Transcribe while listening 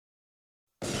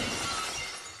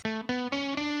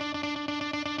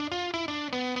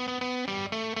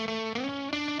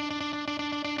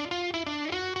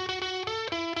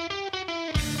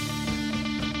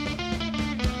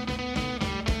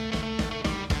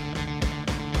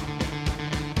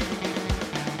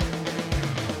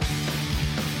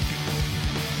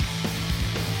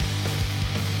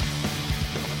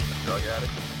Drug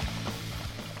addict.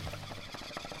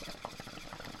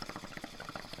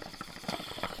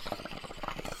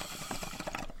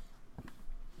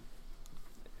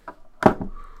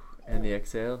 And the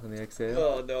exhale, and the exhale.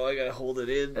 Oh no, I gotta hold it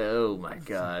in. Oh my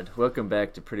god. Welcome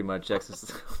back to Pretty Much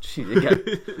Exercise. Jeez,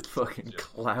 it got fucking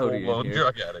cloudy in Full-blown here.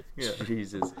 drug addict.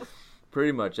 Jesus.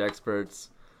 Pretty Much Experts.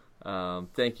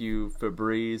 Thank you,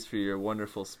 Febreze, for your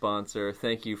wonderful sponsor.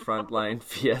 Thank you, Frontline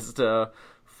Fiesta,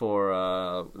 for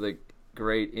the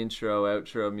great intro,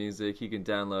 outro music. You can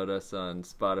download us on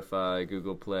Spotify,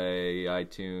 Google Play,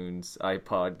 iTunes,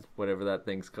 iPod, whatever that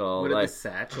thing's called. What are the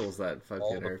satchels that All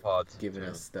fucking the are pods, giving too.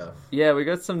 us stuff? Yeah, we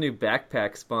got some new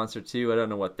backpack sponsor too. I don't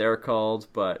know what they're called,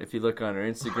 but if you look on our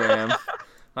Instagram,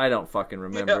 I don't fucking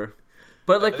remember.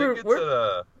 But like I think we're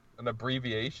it's an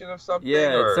abbreviation of something.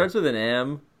 yeah, or... it starts with an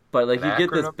M, but like An you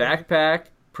get this acronym, maybe? backpack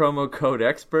promo code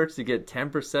experts, you get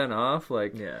 10% off.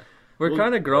 Like Yeah. we're Well,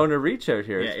 kind of growing a reach out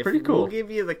here. Yeah, It's pretty cool. We'll give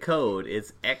you the code.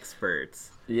 It's experts.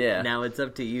 Yeah. Now it's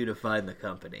up to you to find the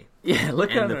company Yeah,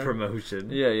 look and on the our- promotion.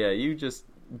 Yeah, you just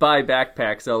buy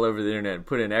backpacks all over the internet and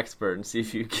put in expert and see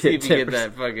if you get See if you get 10%.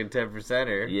 that fucking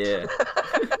 10%er. Yeah.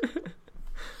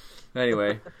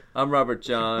 Anyway, I'm Robert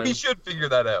John. We should figure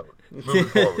that out moving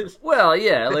forward. Well,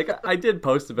 yeah, like I did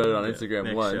post about it on Yeah, Instagram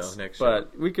next once, show, next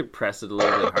but we could press it a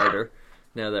little bit harder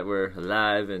now that we're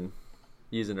live and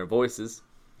using our voices.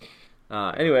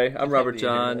 Anyway, I'm Robert the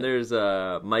John. internet.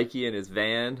 There's Mikey in his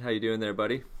van. How you doing there,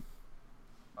 buddy?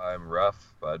 I'm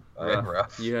rough, but I am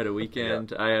rough. You had a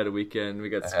weekend. I had a weekend. We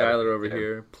got I had a Skylar over weekend.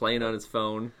 here playing on his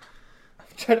phone.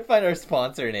 Try to find our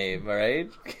sponsor name, all right?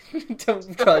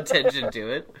 Don't draw attention to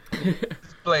it.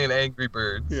 Playing Angry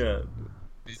Birds. Yeah.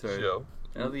 Beach Sorry. show.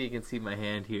 I don't think you can see my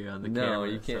hand here on the No, camera.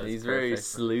 you can't. so it's He's very perfect.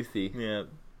 sleuthy. Yeah.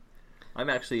 I'm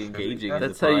actually engaging in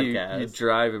That's the how you podcast.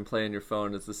 drive and play on your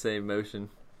phone. It's the same motion.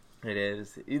 It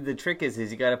is. The trick is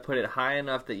you got to put it high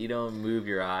enough that you don't move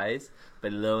your eyes,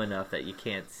 but low enough that you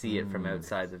can't see it from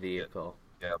outside the vehicle.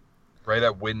 Yeah. Right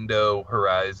at window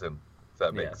horizon, if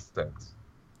that makes sense.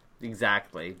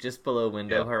 Exactly. Just below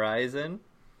window Yeah. horizon.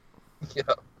 Yeah.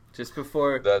 Just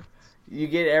before That. you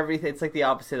get everything. It's like the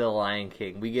opposite of the Lion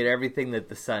King. We get everything that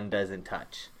the sun doesn't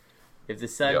touch. If the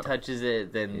sun Yeah. touches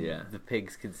it, then Yeah. the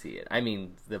pigs can see it. I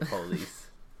mean, the police.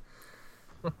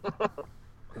 That's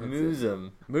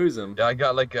Moozum. Moozum. Yeah, I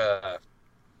got like a.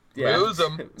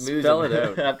 Moozum. Spell it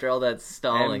out. After all that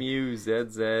stalling.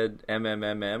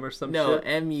 MUZZMMM or some No, shit.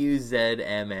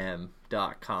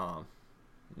 MUZMM.com.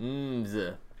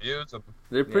 Mz. Use them.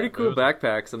 They're pretty yeah, cool Moozum.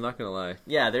 backpacks. I'm not gonna lie.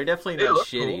 Yeah, they're definitely They not look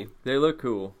shitty. cool. They look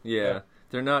cool. Yeah, Yeah.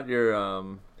 they're not your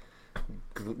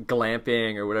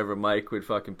glamping or whatever Mike would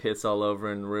fucking piss all over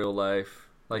in real life.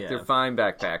 Like Yeah. they're fine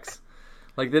backpacks.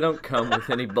 Like they don't come with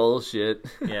any bullshit.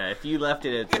 Yeah, if you left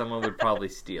it, someone would probably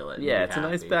steal it. and Yeah, be it's a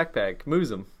nice happy. backpack.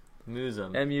 Moozum.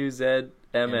 Moozum.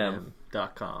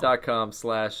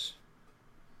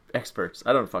 MUZMM.com/experts.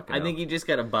 I don't fucking know. I think you just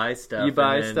gotta buy stuff. You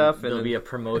buy and then stuff and there'll then- be a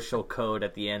promotional code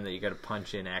at the end that you gotta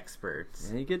punch in experts.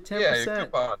 and you get 10%. Yeah, your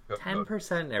coupon code.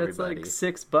 10%, That's everybody. like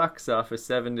 $6 off a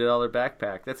 $70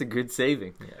 backpack. That's a good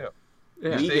saving. Yeah.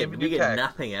 Yeah. we saving get your tax.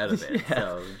 nothing out of it. Yeah.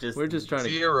 So just We're just trying to.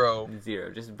 Zero. zero.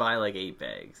 Just buy like 8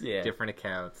 bags. Yeah. Different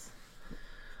accounts.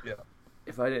 Yeah.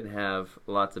 If I didn't have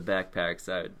lots of backpacks,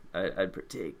 I'd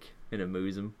partake in a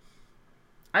Moozum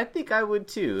I think I would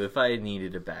too if I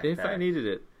needed a backpack. if I needed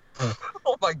it.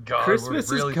 Oh my god. Christmas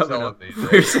we're really is coming selling up. These, We're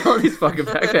right? selling these fucking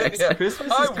backpacks. Yeah. Christmas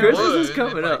I is Christmas is would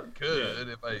coming if up. I could,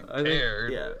 if I I think-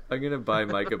 cared. Yeah. I'm gonna buy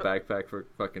Mike a backpack for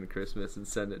fucking Christmas and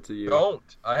send it to you.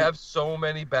 Don't. I have so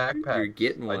many backpacks. You're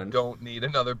getting I one. don't need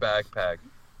another backpack.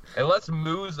 Unless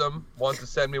Moozum wants to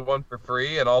send me one for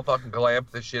free and I'll fucking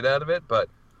glamp the shit out of it, but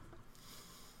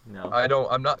No.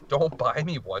 don't buy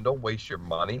me one. Don't waste your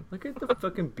money. Look at the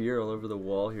fucking beer all over the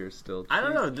wall here still. I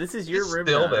don't Jeez. know. This is your It's room.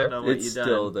 still now. I there. don't know what It's you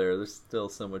still done. there. There's still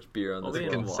so much beer on Oh, this we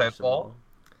The didn't wall. consent wash them wall? all.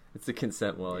 It's the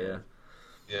consent wall, yeah.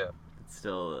 Yeah. It's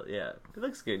still, yeah. It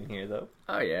looks good in here though.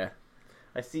 Oh yeah,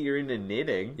 I see you're into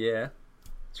knitting. yeah.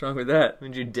 What's wrong with that?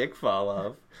 When'd your dick fall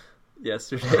off?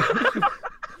 Yesterday.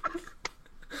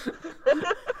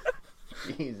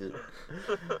 Jesus.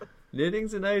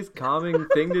 Knitting's a nice calming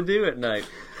thing to do at night.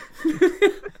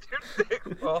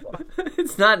 Oh,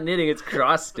 It's not knitting, it's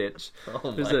cross stitch.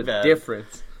 Oh There's my a bad.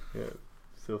 difference. Yeah.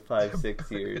 So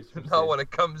 5-6 years. Not when it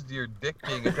comes to your dick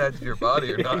being attached to your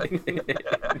body or not.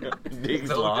 Dick's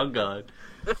No long gone.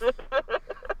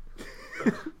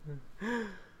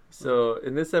 So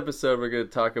in this episode, we're going to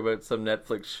talk about some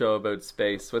Netflix show about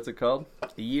space. What's it called?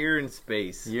 A Year in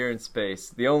Space. Year in Space.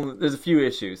 There's a few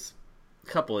issues.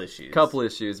 Couple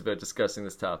issues. About discussing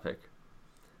this topic.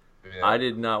 Yeah. I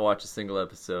did not watch a single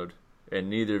episode, and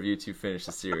neither of you two finished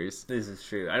the series. This is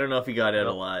true. I don't know if he got out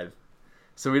Nope. alive.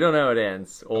 So we don't know how it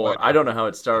ends, or I I don't know how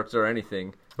it starts or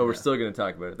anything, but we're Yeah. still going to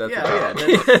talk about it. That's Yeah,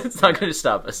 okay. yeah, that's- It's not going to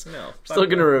stop us. No. We're still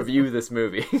going to review this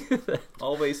movie.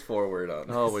 Always forward on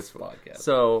this Always podcast.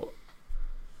 So,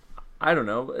 I don't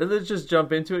know. Let's just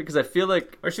jump into it, because I feel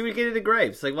like Or should we get into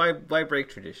gripes? Like, why break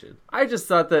tradition? I just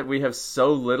thought that we have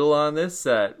so little on this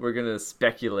that we're going to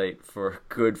speculate for a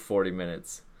good 40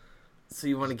 minutes. So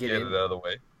you want to Get get it in? out of the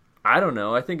way. I don't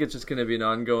know. I think it's just going to be an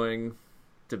ongoing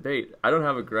debate. I don't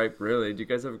have a gripe, really. Do you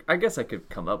guys have... I guess I could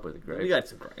come up with a gripe. We got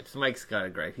some gripes. Mike's got a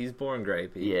gripe. He's born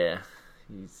gripey. Yeah.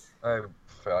 He's... Like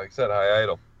I said, high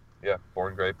idol. Yeah,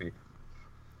 born grapey.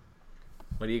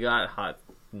 What do you got? Hot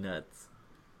nuts.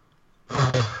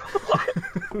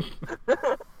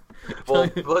 Well,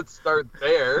 let's start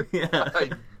there. Yeah. I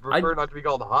prefer not to be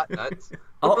called hot nuts.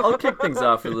 I'll kick things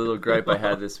off with a little gripe I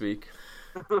had this week.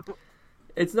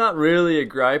 It's not really a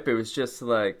gripe. It was just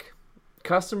like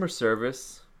customer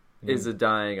service is a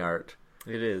dying art.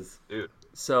 It is. Dude,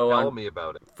 So tell on me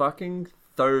about it. fucking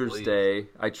Thursday,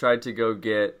 I tried to go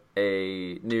get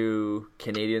a new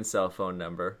Canadian cell phone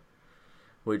number,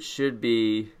 which should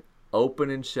be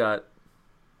open and shut.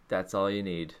 That's all you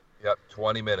need. Yep,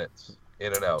 20 minutes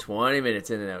in and out. 20 minutes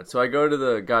in and out. So I go to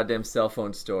the goddamn cell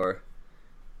phone store,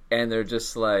 and they're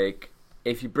just like,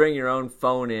 if you bring your own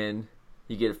phone in,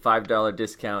 you get a $5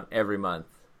 discount every month.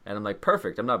 And I'm like,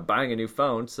 perfect. I'm not buying a new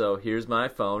phone, so here's my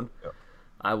phone. Yep.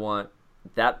 I want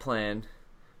that plan,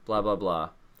 blah, blah, blah.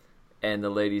 And the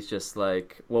lady's just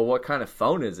like, well, what kind of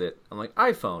phone is it? I'm like,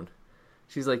 iPhone.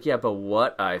 She's like, yeah, but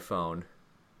what iPhone?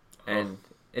 And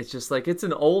it's just like, it's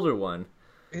an older one.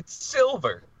 It's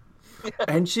silver.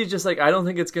 And she's just like, I don't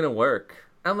think it's going to work.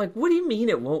 I'm like, what do you mean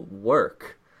it won't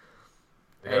work?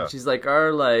 Yeah. And she's like,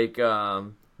 our like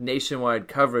nationwide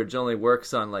coverage only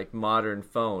works on like modern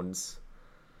phones.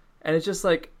 And it's just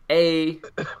like,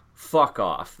 fuck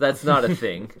off. That's not a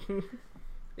thing.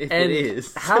 If And it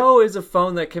is. how is a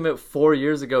phone that came out 4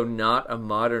 years ago not a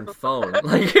modern phone?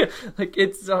 Like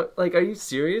it's like, are you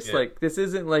serious? Yeah. Like, this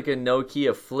isn't like a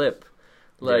Nokia Flip.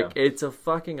 Like, Yeah. it's a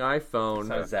fucking iPhone.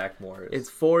 That's how Zach Moore is. It's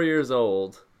 4 years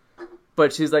old.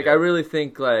 But she's like, Yeah. I really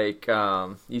think like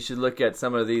you should look at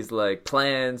some of these like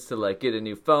plans to like get a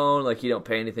new phone. Like, you don't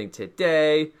pay anything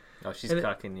today. Oh, she's And, it-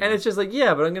 cucking you. and it's just like,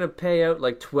 yeah, but I'm gonna pay out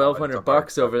like Oh, it's a $1,200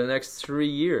 hard over the next 3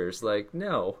 years. Like,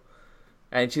 no.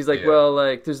 And she's like, Yeah. well,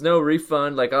 like, there's no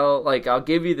refund. I'll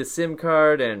give you the SIM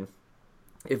card, and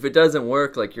if it doesn't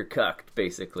work, like, you're cucked,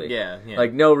 basically. yeah.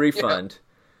 Like, no refund.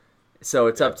 So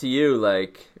it's up to you.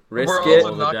 Like, risk We're it.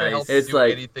 also not going to help It's you do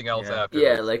like- anything else Yeah. after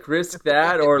Yeah, this. like, risk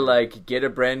that, or like get a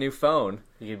brand new phone.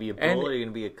 You're gonna be a bull and- or you're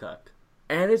gonna be a cuck.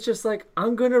 And it's just like,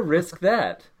 I'm gonna risk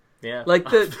that. Yeah. Like,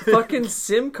 the fucking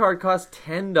SIM card costs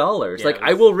 $10. Yeah, like, it's-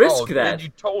 I will risk Oh, that. then you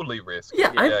totally risk.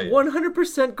 Yeah, it. I'm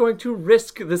 100% going to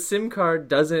risk the SIM card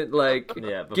doesn't, like,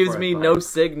 Yeah, before gives I me buy no it.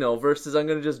 signal versus I'm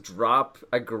going to just drop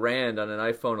 $1,000 on an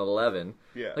iPhone 11.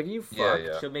 Yeah. Like, are you Yeah, fucked?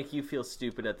 yeah. She'll make you feel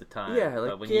stupid at the time. Yeah,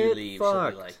 like, but when get you leave, she'll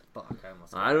fucked. be like, fuck, I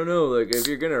almost I don't know, like, if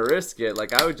you're going to risk it,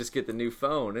 like, I would just get the new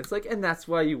phone. It's like, and that's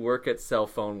why you work at Cell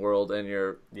Phone World and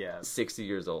you're Yeah. 60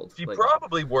 years old. She Like,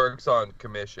 probably works on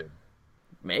commission.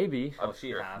 maybe. Oh, she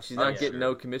sure. has. She's Oh, not yeah. getting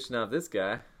no commission off this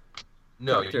guy.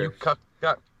 No, Cucked her. you cuck.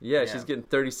 Yeah, Yeah. she's getting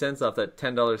 30 cents off that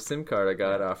 $10 SIM card I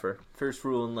got off her. First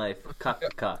rule in life, cuck,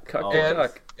 cuck. Cuck, Always. cuck. And,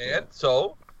 Fuck. and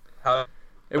so, how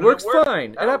It Does works it work?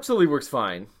 fine. It absolutely works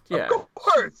fine. Yeah. Of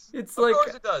course. It's Of like,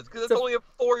 course it does, because it's it's a- only a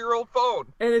 4-year-old phone.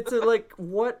 and it's like,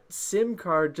 what SIM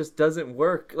card just doesn't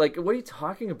work? Like, what are you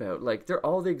talking about? Like, they're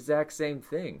all the exact same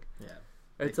thing. Yeah.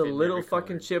 It's They a fit in little every fucking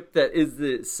color. chip that is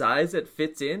the size that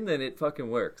fits in, then it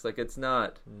fucking works. Like, it's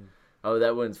not, oh,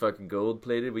 that one's fucking gold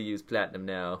plated. We use platinum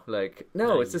now. Like, no,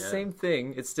 No, it's the yeah. same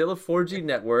thing. It's still a 4G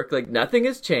network. Like, nothing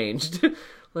has changed.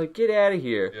 Like, get out of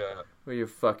here. Yeah. Where you're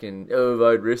fucking, oh,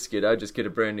 I'd risk it. I'd just get a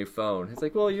brand new phone. It's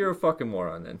like, well, you're a fucking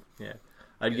moron then. Yeah.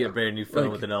 I'd get a brand new phone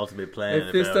Like, with an ultimate plan.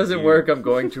 If this I was doesn't you. work, I'm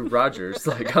going to Rogers.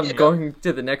 Like, I'm going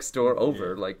to the next store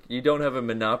over. Like, you don't have a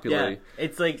monopoly. Yeah,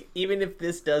 it's like, even if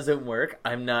this doesn't work,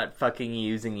 I'm not fucking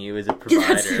using you as a provider.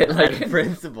 That's it, like- Out of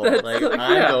principle. that's Like, like,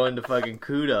 I'm yeah. going to fucking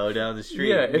Kudo down the street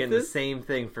Yeah, and if getting this- the same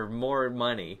thing for more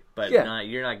money, but Yeah.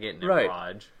 you're not getting it, Right.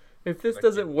 Raj. If this Like,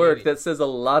 doesn't you're work, idiot. that says a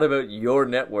lot about your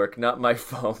network, not my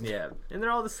phone. Yeah, and they're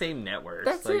all the same networks.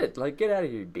 That's like, it. Like, get out of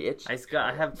here, bitch.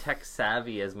 I have Tech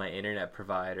Savvy as my internet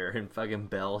provider, and fucking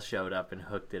Bell showed up and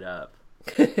hooked it up.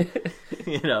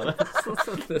 You know.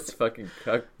 That's fucking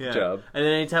cuck Yeah. job. And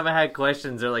then anytime I had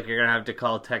questions, they're like, "You're gonna have to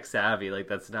call Tech Savvy." Like,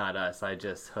 that's not us. I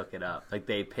just hook it up. Like,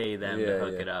 they pay them to Yeah,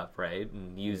 hook yeah. it up, right?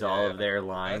 And use all of their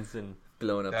lines and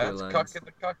Blowing up their That's lines. cucking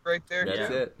the cuck right there. That's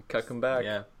Yeah. it. Cuck them back.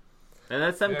 yeah. And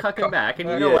that's them Yeah, cucking cuck back. And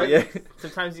you back. know Yeah, what? yeah.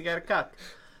 Sometimes you gotta cuck.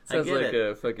 I Sounds get like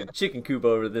it. a fucking chicken coop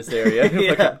over this area.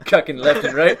 Yeah. Fucking cucking left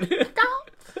and right.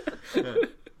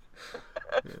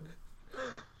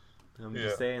 I'm Yeah.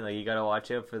 just saying, like, you gotta watch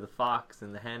out for the fox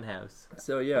in the hen house.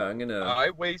 So yeah, I'm gonna.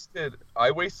 I wasted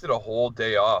a whole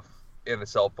day off in a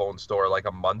cell phone store like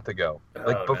a month ago.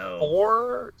 Like Oh, no.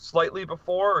 before, slightly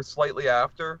before or slightly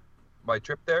after my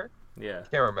trip there. Yeah.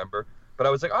 Can't remember. But I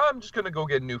was like, I'm just gonna go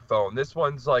get a new phone. This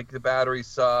one's like the battery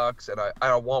sucks, and I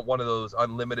don't want one of those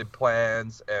unlimited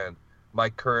plans, and my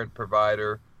current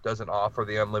provider doesn't offer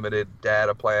the unlimited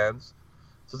data plans.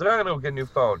 So then I'm gonna go get a new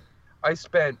phone. I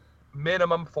spent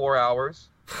minimum 4 hours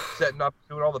setting up,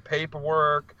 doing all the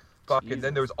paperwork. Fucking Jesus.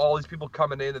 then there was all these people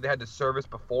coming in that they had to service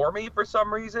before me for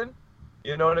some reason.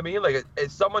 You know what I mean? Like,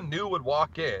 if someone new would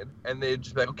walk in and they'd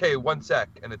just be like, okay, 1 sec.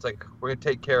 And it's like, we're going to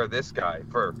take care of this guy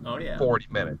for Oh yeah. 40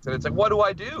 minutes. And it's like, what do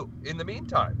I do in the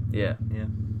meantime? Yeah. Yeah.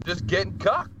 Just getting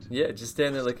cucked. Yeah, just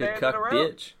stand there like a Standing cuck around.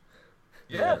 bitch.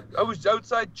 Yeah. I was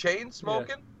outside chain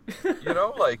smoking, you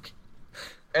know, like,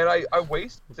 and I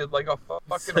wasted like a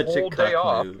fucking Such a whole day cuck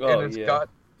off. move. Oh, And it's yeah.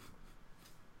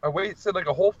 I wasted like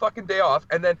a whole fucking day off.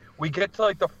 And then we get to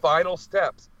like the final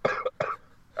steps.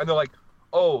 And they're like,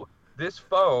 oh, this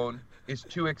phone is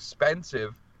too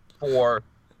expensive for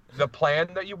the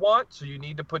plan that you want, so you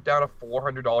need to put down a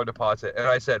 $400 deposit. And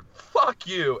I said, fuck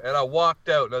you. And I walked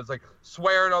out, and I was like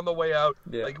swearing on the way out,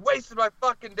 Yeah. like, wasted my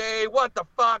fucking day. What the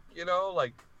fuck? You know,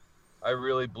 like, I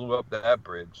really blew up that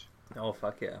bridge. Oh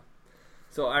fuck yeah.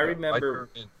 So I remember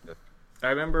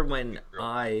when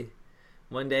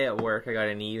one day at work I got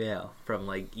an email from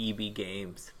like EB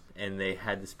Games, and they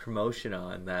had this promotion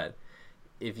on that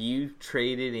if you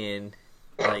traded in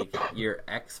like your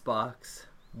Xbox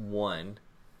One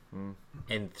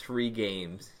and 3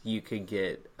 games, you could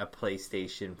get a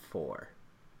PlayStation 4,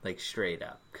 like straight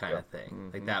up kind of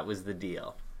thing. Like that was the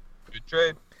deal. Good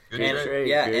trade. Good And trade.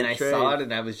 yeah, good and I trade. saw it,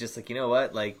 and I was just like, you know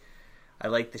what? Like, I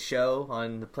like the show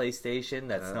on the PlayStation.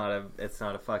 That's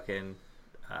not a fucking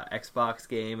Xbox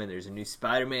game, and there's a new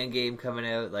Spider-Man game coming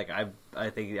out. Like, I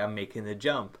think I'm making the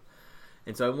jump.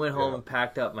 And so I went home Yeah. and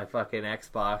packed up my fucking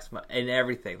Xbox and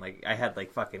everything. Like, I had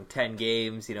like fucking 10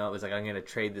 games. You know, it was like, I'm gonna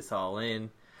trade this all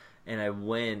in. And I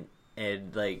went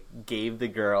and like gave the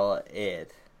girl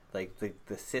it, like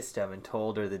the system, and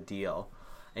told her the deal.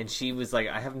 And she was like,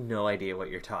 I have no idea what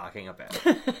you're talking about.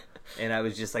 And I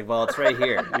was just like, well, it's right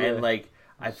here. And like,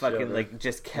 I fucking Showed her. like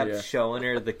just kept Yeah. showing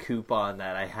her the coupon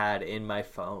that I had in my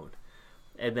phone.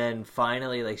 And then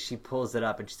finally, like, she pulls it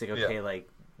up and she's like, okay, Yeah. like,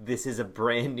 this is a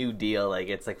brand new deal. Like,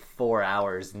 it's like 4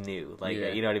 hours new. Like, Yeah.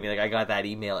 you know what I mean? Like, I got that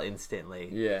email instantly.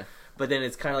 Yeah. But then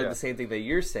it's kind of like Yeah. the same thing that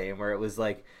you're saying, where it was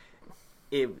like,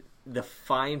 the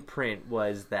fine print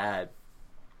was that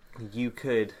you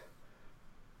could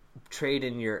trade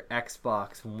in your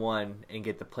Xbox One and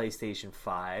get the PlayStation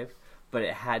 5, but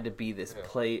it had to be this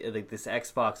this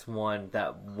Xbox One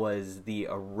that was the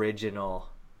original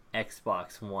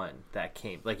Xbox One that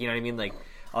came. Like, you know what I mean? Like,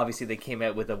 obviously they came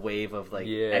out with a wave of like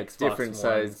Yeah, Xbox different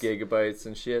size Ones. gigabytes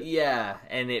and shit. Yeah,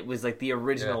 and it was like the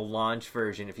original launch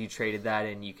version. If you traded that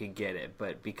in, you could get it.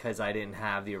 But because I didn't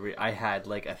have I had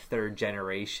like a 3rd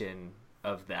generation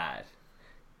of that.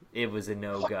 It was a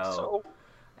no-go.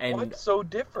 What's so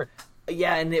different?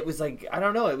 Yeah, and it was like, I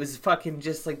don't know, it was fucking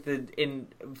just like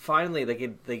finally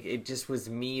it just was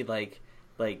me like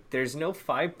there's no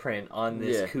fine print on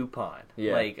this Yeah. coupon.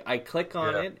 Yeah. Like, I click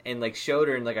on Yeah. it and like showed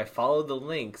her, and like I followed the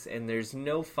links, and there's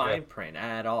no fine print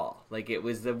at all. Like, it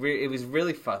was it was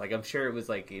really fun. Like, I'm sure it was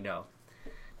like, you know,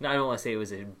 I don't want to say it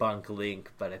was a bunk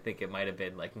link, but I think it might have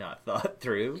been like not thought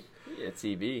through. Yeah, it's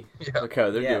EB. Yeah. Look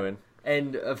how they're Yeah. doing.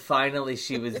 And finally,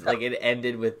 she was like, it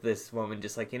ended with this woman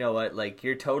just like, you know what, like,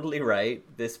 you're totally right.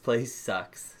 This place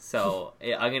sucks. So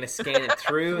I'm going to scan it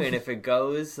through, and if it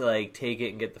goes, like, take it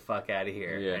and get the fuck out of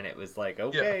here. Yeah. And it was like,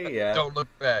 okay, yeah. Don't look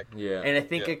back. Yeah. And I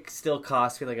think Yeah. it still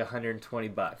cost me like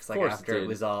 $120, like, Of course after it did.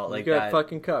 was all like you got that.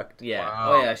 fucking cucked. Yeah.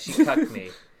 Wow. Oh, yeah, she cucked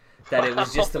me. That it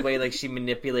was just the way, like, she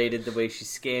manipulated the way she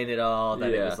scanned it all.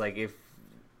 That it Yeah. was like, if,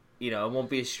 you know, it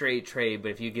won't be a straight trade, but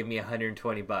if you give me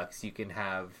 $120, you can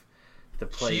have the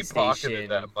She pocketed PlayStation.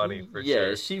 that money for Yeah,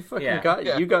 sure. she fucking Yeah. got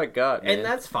Yeah. you got man. And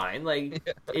that's fine. Like,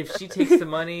 if she takes the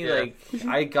money, Yeah. like,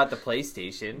 I got the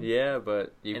PlayStation. yeah,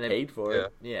 but you And paid for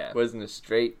it. Yeah. It wasn't a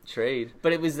straight trade.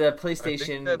 But it was a I think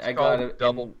PlayStation. that's I called got it,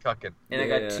 double cucking. and I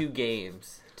Yeah. got 2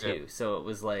 games too. Yeah. So it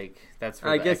was like that's.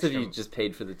 Where I the guess if extra- you just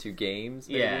paid for the 2 games,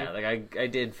 maybe. Yeah, like I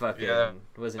did fucking. Yeah.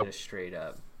 Wasn't a straight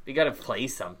up. You got to play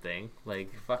something.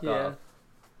 Like fuck Yeah. off.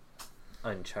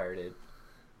 Uncharted.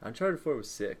 Uncharted 4 was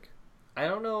sick. I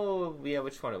don't know. Yeah,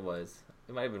 which one it was.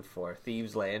 It might have been 4.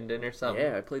 Thieves Landing or something.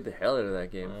 Yeah, I played the hell out of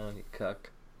that game. Oh, you cuck.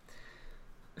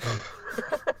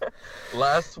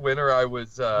 Last winter, I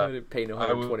was I didn't pay no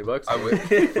I was- $120. I for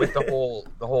was it. with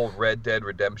the whole Red Dead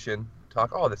Redemption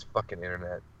talk. Oh, this fucking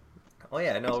internet. Oh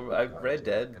yeah, no, I've Red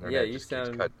Dead. Internet Yeah, you just keeps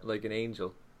sound cutting. like an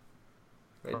angel.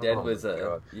 Red Dead Oh was my a.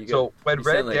 God. You So when you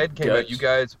Red sound like Dead came out, Dutch. you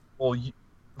guys, well,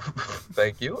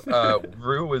 thank you.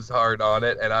 Rue was hard on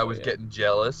it, and I was yeah. getting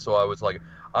jealous, so I was like,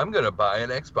 I'm gonna buy an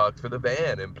Xbox for the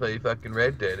van and play fucking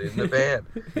Red Dead in the van.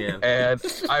 Yeah. And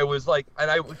I was like, and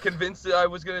I was convinced that I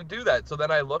was gonna do that. So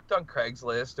then I looked on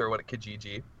Craigslist or what,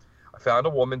 Kijiji. I found a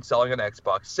woman selling an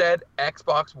Xbox. Said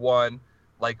Xbox One,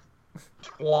 like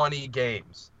 20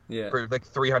 games Yeah. for like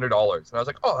 $300, and I was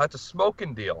like, oh, that's a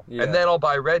smoking deal. Yeah. And then I'll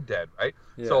buy Red Dead, right?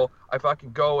 Yeah. So I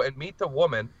fucking go and meet the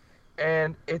woman,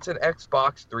 and it's an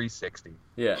Xbox 360.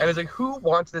 Yeah. And it's like, who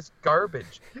wants this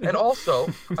garbage? And also,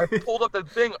 I pulled up the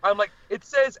thing. I'm like, it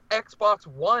says Xbox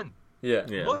One. Yeah.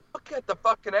 Yeah. Look at the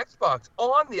fucking Xbox.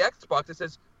 On the Xbox, it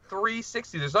says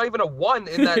 360. There's not even a 1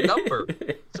 in that number.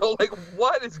 So, like,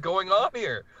 what is going on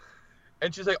here?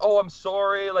 And she's like, oh, I'm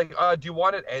sorry. Like, do you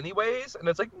want it anyways? And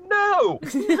it's like, no.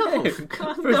 No,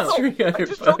 God, For no. I $300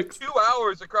 just drove 2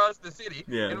 hours across the city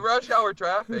Yeah. in rush hour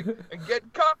traffic and get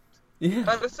cucked Yeah.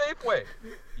 at a Safeway.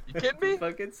 You kidding me?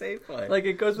 Fucking Safeway. Like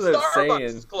it goes without Starbucks saying.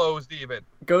 is closed even.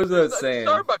 Goes without saying.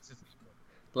 Starbucks is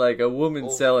Like a woman Oh.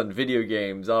 selling video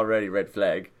games already red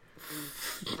flag.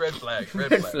 red flag.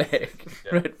 Red Red flag. flag.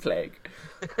 Yeah. Red flag.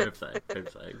 Red flag. Red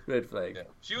flag. Red flag. Yeah.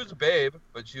 She was a babe,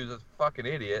 but she was a fucking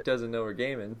idiot. Doesn't know we're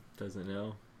gaming. Doesn't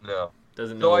know. No.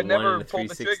 Doesn't So know. I a 1 never and a pulled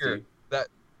the 360. trigger.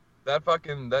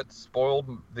 That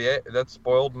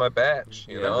spoiled my batch.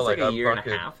 You That know, was like a I'm year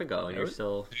fucking, and a half ago, and you're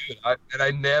still. Dude,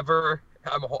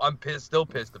 I'm pissed, still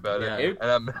pissed about Yeah. it, and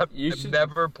I'm You should-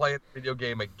 never playing a video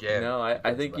game again. No,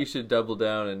 I think you should double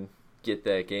down and get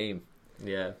that game.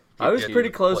 Yeah. I was Yeah, pretty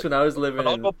close like- when I was living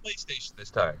I'll in. go PlayStation this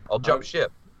time. I'll jump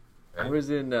ship. I was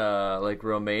in like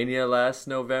Romania last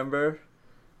November,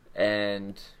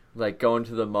 and like going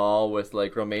to the mall with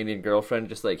like Romanian girlfriend,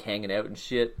 just like hanging out and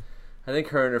shit. I think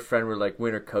her and her friend were like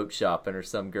winter coat shopping or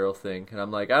some girl thing, and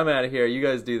I'm like, I'm out of here. You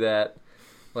guys do that.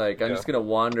 Like I'm Yeah. just gonna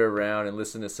wander around and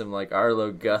listen to some like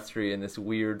Arlo Guthrie in this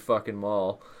weird fucking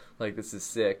mall. Like this is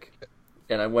sick.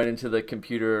 And I went into the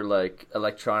computer like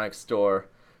electronics store,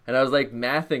 and I was like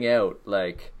mathing out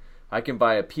like I can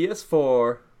buy a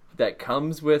PS4 that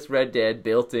comes with Red Dead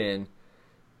built in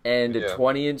and a Yeah.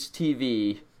 20-inch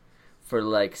TV for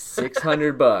like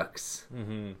 $600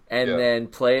 Mm-hmm. and Yeah. then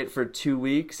play it for 2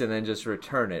 weeks and then just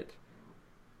return it.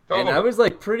 And Oh, I was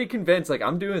like pretty convinced, like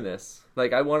I'm doing this.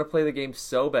 Like I want to play the game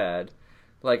so bad.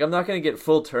 Like I'm not going to get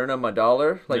full turn on my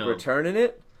dollar, like No. returning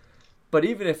it. But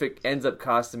even if it ends up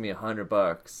costing me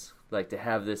 $100, like to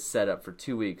have this set up for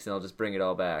 2 weeks and I'll just bring it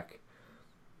all back.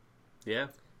 Yeah.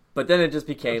 But then it just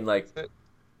became like That's it.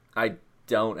 I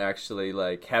don't actually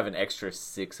like have an extra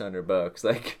 $600.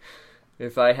 Like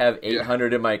if I have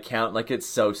 800 in my account, like it's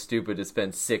so stupid to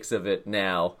spend 6 of it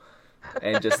now,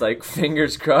 and just like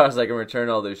fingers crossed I can return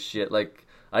all this shit. Like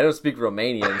I don't speak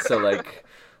Romanian, so like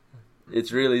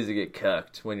it's real easy to get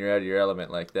cucked when you're out of your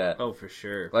element like that. Oh, for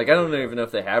sure. Like I don't even know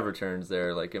if they have returns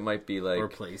there. Like it might be like Or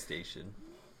PlayStation.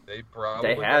 They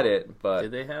probably they had don't. it, but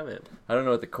Did they have it? I don't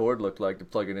know what the cord looked like to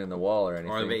plug it in the wall or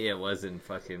anything. Or maybe it wasn't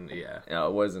fucking. Yeah. No,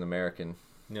 it wasn't American.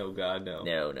 No, God, no.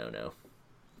 No.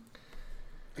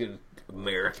 Good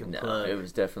American No, plug. it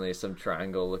was definitely some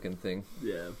triangle-looking thing.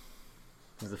 Yeah.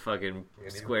 It was a fucking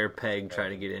square peg trying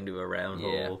to get into a round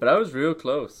Yeah, hole. but I was real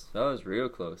close.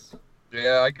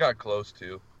 Yeah, I got close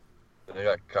to. I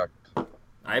got cucked.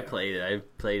 I played it. I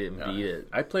played it and beat it.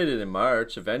 I played it in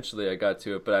March. Eventually, I got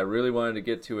to it, but I really wanted to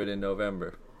get to it in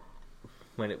November.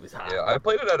 When it was hot. Yeah, I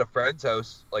played it at a friend's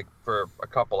house, like for a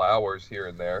couple hours here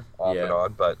and there, off Yeah. and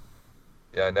on. But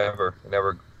yeah, I never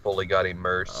fully got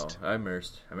immersed. Oh, I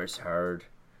immersed hard.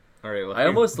 Alright, well, I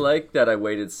almost like that I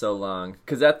waited so long,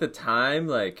 because at the time,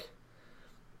 like,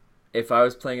 if I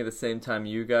was playing at the same time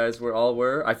you guys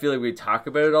were, I feel like we talk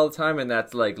about it all the time, and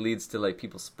that's like leads to like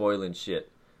people spoiling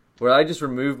shit. Where I just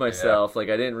removed myself, like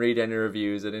I didn't read any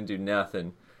reviews, I didn't do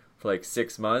nothing for like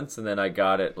 6 months, and then I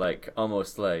got it like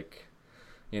almost like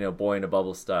Boy in a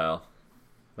Bubble style.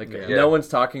 Like, Yeah. no one's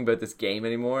talking about this game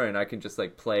anymore, and I can just,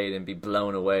 like, play it and be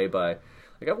blown away by,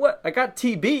 like, what? I got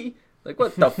TB? Like,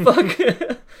 what the fuck?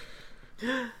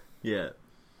 Yeah.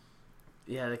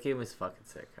 Yeah, that game was fucking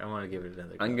sick. I want to give it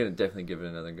another go. I'm gonna definitely give it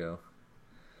another go.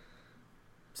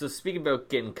 So speaking about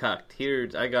getting cucked,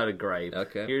 I got a gripe.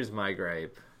 Okay. Here's my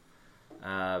gripe.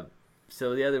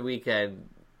 So the other weekend,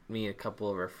 me and a couple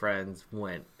of our friends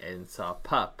went and saw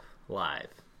Pup live.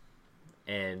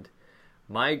 And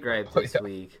my gripe this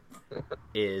week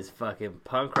is fucking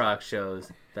punk rock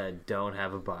shows that don't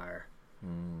have a bar.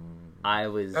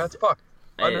 That's fucked.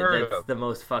 Unheard That's of. the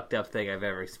most fucked up thing I've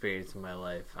ever experienced in my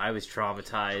life. I was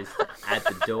traumatized at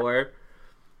the door.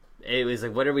 It was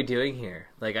like, what are we doing here?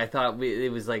 Like, I thought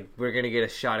it was like, we're going to get a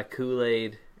shot of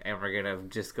Kool-Aid and we're going to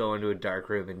just go into a dark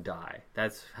room and die.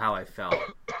 That's how I felt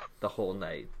the whole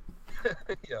night.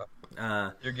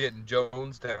 Yeah. You're getting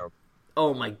Jones down.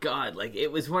 Oh my God. Like,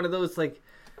 it was one of those, like,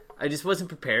 I just wasn't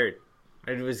prepared.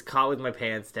 I was caught with my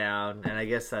pants down, and I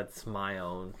guess that's my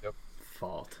own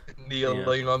fault.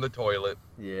 Kneeling on the toilet.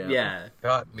 Yeah. Yeah.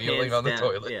 Caught kneeling Pants on the down.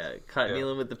 toilet. Yeah, caught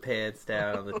kneeling with the pants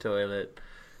down on the toilet.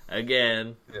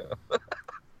 Again. Yeah.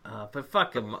 But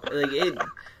fuck him. Like,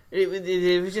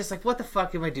 it was just like, what the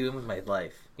fuck am I doing with my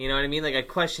life? You know what I mean? Like, I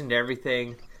questioned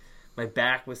everything. My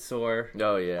back was sore.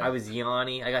 Oh, yeah. I was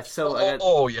yawny. Yeah, your your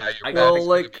Well, back's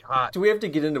like, gonna be hot. do we have to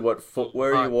get into what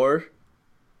footwear you wore?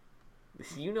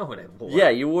 You know what I wore. Yeah,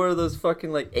 you wore those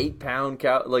fucking, like, 8-pound,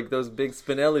 like, those big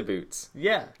Spinelli boots.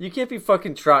 Yeah. You can't be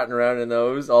fucking trotting around in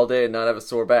those all day and not have a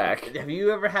sore back. Have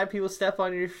you ever had people step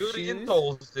on your Good shoes?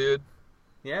 insoles, dude.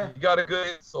 Yeah. You got a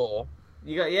good insole.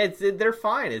 They're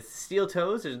fine. It's steel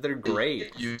toes. They're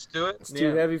great. Get used to it. It's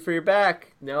too heavy for your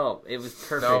back. No, it was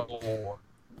perfect. No.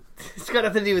 It's got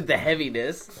nothing to do with the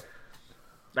heaviness.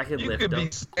 I can You lift could them.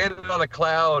 be standing on a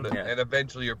cloud, Yeah. and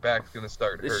eventually your back's gonna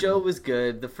start The hurting. show was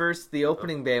good. The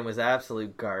opening band was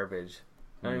absolute garbage.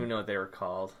 I don't even know what they were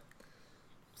called.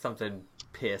 Something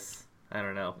piss. I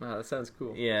don't know. Wow, that sounds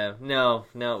cool. Yeah, no,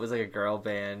 it was like a girl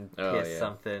band. Oh, Piss yeah.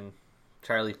 something.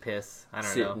 Charlie Piss. I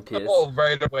don't Sit know. and piss. Oh,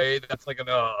 right away, that's like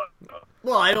no.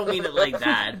 Well, I don't mean it like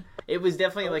that. It was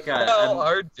definitely like Well, a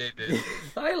RJ did.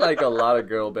 I like a lot of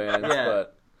girl bands, Yeah.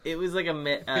 but it was like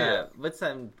Yeah. what's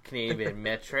that Canadian band?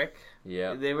 Metric.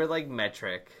 yeah. They were like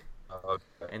Metric. Okay.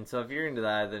 And so if you're into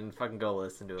that, then fucking go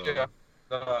listen to them.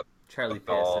 Yeah. Charlie Piss,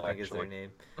 all, I think is their actually.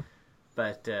 name.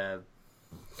 But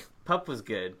Pup was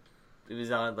good. It was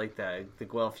on like the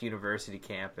Guelph University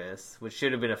campus, which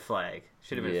should have been a flag.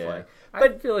 Should have been a flag. I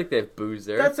feel like they have booze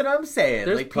there. That's what I'm saying.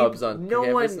 There's like, pubs on no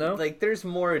campus one now? like. There's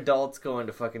more adults going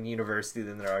to fucking university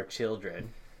than there are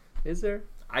children. Is there?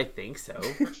 I think so.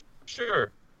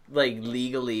 Sure. Like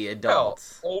legally Hell,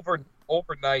 adults. over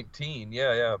 19.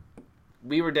 Yeah.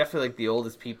 We were definitely like the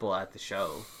oldest people at the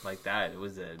show. Like that, it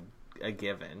was a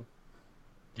given.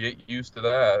 Get used to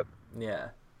that. Yeah,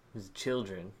 it was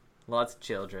children, lots of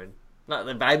children. Not,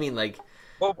 but I mean like.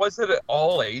 Well, was it at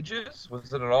all ages?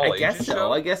 Was it an all I ages guess so.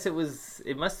 show? I guess it was.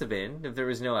 It must have been if there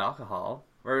was no alcohol,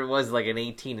 or it was like an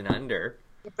 18 and under.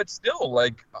 But still,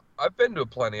 like, I've been to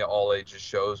plenty of all ages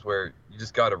shows where you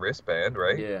just got a wristband,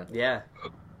 right? Yeah. Yeah.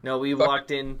 No, we Fuck.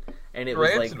 walked in and it was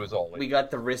Rancid like was all we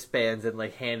got the wristbands and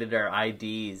like handed our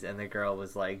IDs, and the girl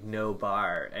was like, "No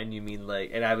bar." And you mean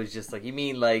like? And I was just like, "You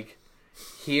mean like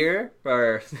here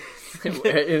or In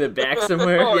the back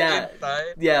somewhere? Oh, yeah. inside?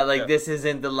 yeah? Like Yeah. this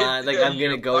isn't the line. Like Yeah, I'm gonna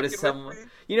you're go to fucking with someone." me?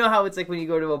 You know how it's like when you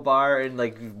go to a bar and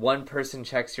like one person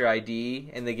checks your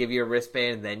ID and they give you a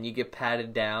wristband and then you get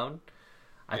patted down.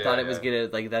 I Yeah, thought it was yeah. gonna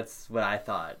like that's what I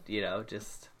thought. You know,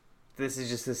 just this is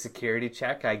just a security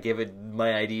check. I give it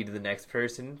my ID to the next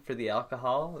person for the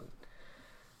alcohol,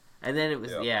 and then it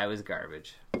was Yeah. it was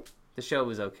garbage. The show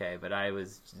was okay, but I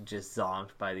was just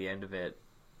zonked by the end of it,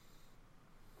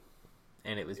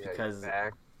 and it was Yeah, because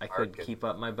back I couldn't market. keep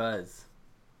up my buzz.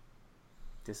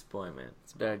 Disappointment.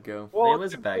 It's a bad go. Well, It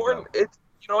was it's a bad important. go. It's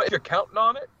if you're counting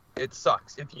on it, it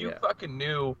sucks. If you Yeah. fucking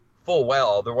knew full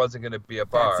well there wasn't going to be a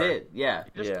bar, That's it. Yeah.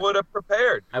 you just Yeah. would have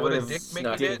prepared. I You would would've have dick snuck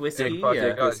making dick it. whiskey, and fucking yeah.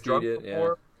 got Whiskeyed drunk it, yeah.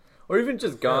 before. Or even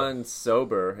just gone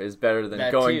sober is better than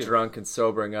That going too. drunk and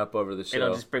sobering up over the And show.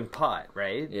 I'll just bring pot,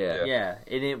 right? Yeah. Yeah.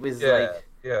 And it was Yeah, like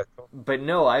yeah. but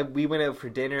no, we went out for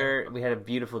dinner. We had a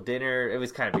beautiful dinner. It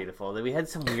was kind of beautiful. We had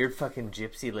some weird fucking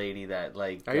gypsy lady that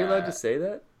like. Are you allowed to say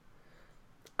that?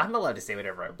 I'm allowed to say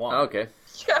whatever I want. Okay.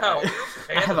 Yeah,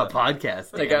 I have a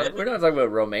podcast. Like, damn it. we're not talking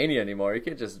about Romania anymore. You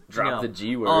can't just drop No. the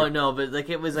G word. Oh no, but like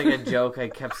it was like a joke I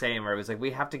kept saying where it was like we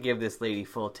have to give this lady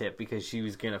full tip because she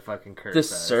was gonna fucking curse The us.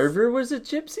 server was a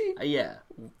gypsy? Yeah.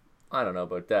 I don't know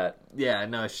about that. Yeah,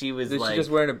 no, she was Is like... she just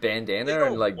wearing a bandana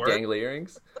and like work. dangly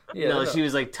earrings? Yeah, no, she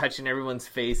was like touching everyone's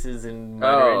faces and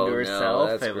muttering to herself.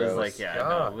 that's It was gross. like,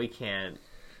 no, we can't.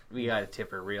 We gotta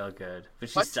tip her real good. But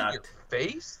she Touching sucked. your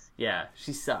face? Yeah,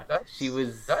 she sucked.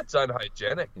 That's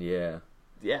unhygienic. Yeah.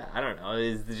 Yeah, I don't know.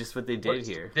 It's just what they did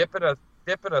here.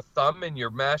 Dipping a thumb in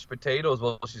your mashed potatoes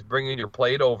while she's bringing your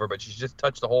plate over, but she's just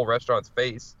touched the whole restaurant's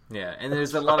face. Yeah, and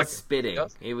there's a lot of Fucking spitting.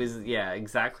 disgusting. It was,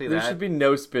 exactly There that. should be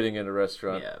no spitting in a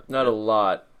restaurant. Yeah. Not a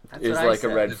lot That's is what I like a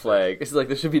said. red flag. It's like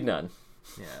there should be none.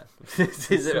 Yeah.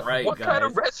 This isn't right, What guys. kind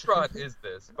of restaurant is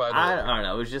this, by the way? I don't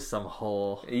know. It was just some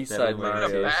hole. East that Side we went In a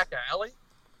Mario's. to. back alley?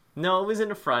 No, it was in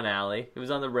a front alley. It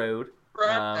was on the road.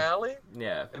 Front alley?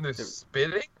 Yeah. And there's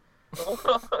spitting? Hold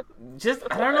on. Just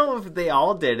I don't know if they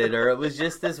all did it or it was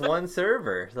just this one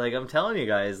server. Like I'm telling you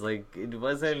guys, like it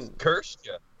wasn't. Cursed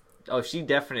you. Oh, she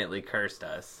definitely cursed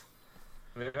us.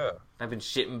 Yeah. I've been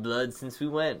shitting blood since we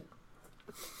went.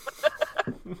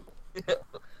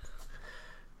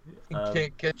 You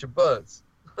can't catch a buzz.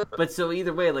 But so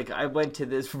either way, like I went to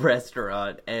this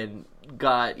restaurant and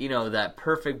got that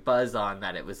perfect buzz on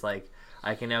that it was like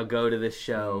I can now go to this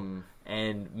show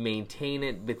and maintain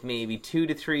it with maybe 2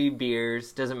 to 3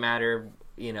 beers. Doesn't matter,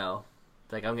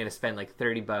 like I'm gonna spend like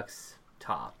 $30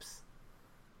 tops,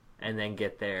 and then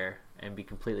get there and be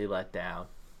completely let down.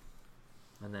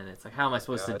 And then it's like, how am I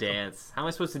supposed to dance? How am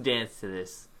I supposed to dance to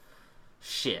this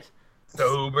shit?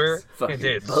 Sober. Fucking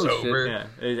It's bullshit. sober. Yeah,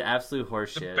 it was absolute It's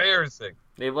horseshit. embarrassing.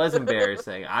 It was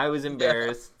embarrassing. I was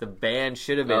embarrassed. The band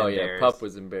should have been Oh yeah, embarrassed. Pup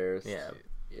was embarrassed. Yeah.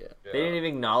 Yeah. They didn't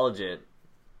even acknowledge it.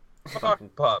 Fuck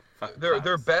Pup. fucking Their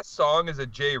clowns. best song is a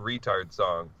Jay Retard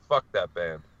song. Fuck that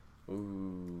band.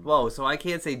 Ooh. Whoa, so I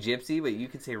can't say gypsy, but you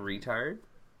can say retard?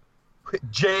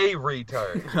 Jay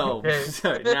Retard. Oh, Okay?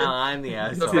 sorry. Now I'm the The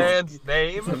asshole. band's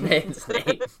name. The man's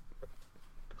name.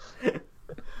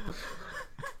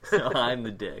 So I'm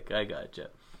the dick. I gotcha.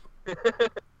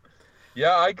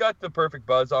 Yeah, I got the perfect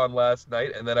buzz on last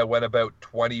night, and then I went about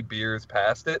 20 beers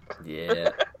past it. Yeah.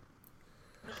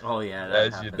 Oh, yeah, that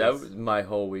As you happens. That was my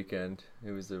whole weekend.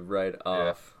 It was a right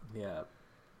off. Yeah.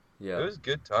 Yeah. It was a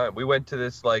good time. We went to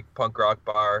this like punk rock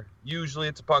bar. Usually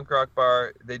it's a punk rock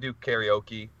bar. They do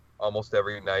karaoke almost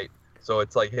every night, so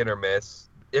it's like hit or miss.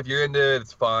 If you're into it,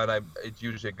 it's fun. It's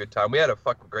usually a good time. We had a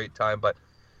fucking great time, but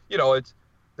it's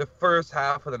the first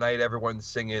half of the night everyone's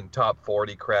singing top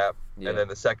 40 crap, Yeah. and then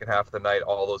the second half of the night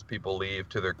all those people leave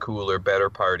to their cooler, better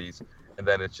parties, and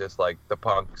then it's just like the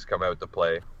punks come out to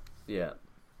play, Yeah.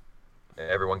 and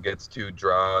everyone gets too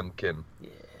drunk, and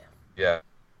Yeah.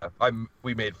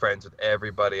 we made friends with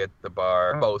everybody at the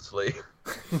bar, mostly.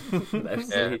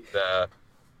 Mostly. And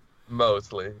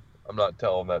mostly, I'm not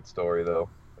telling that story though.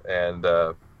 And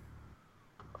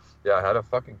yeah, I had a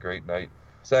fucking great night.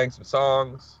 Sang some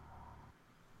songs.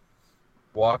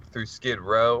 Walked through Skid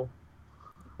Row.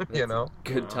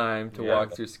 Good time to Yeah.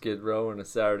 walk through Skid Row on a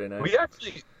Saturday night. We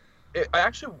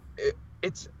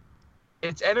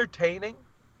it's entertaining,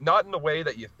 not in the way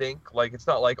that you think. Like it's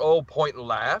not like point and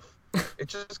laugh.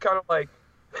 It's just kind of like,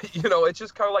 it's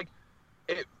just kind of like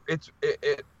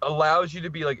it allows you to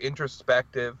be like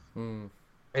introspective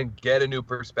and get a new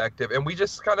perspective. And we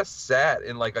just kind of sat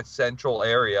in like a central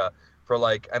area for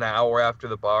like an hour after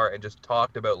the bar and just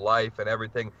talked about life and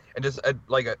everything, and just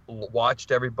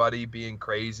watched everybody being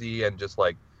crazy, and just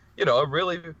like, it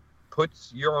really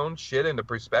puts your own shit into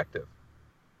perspective.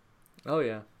 Oh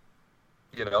yeah.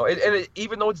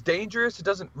 Even though it's dangerous, it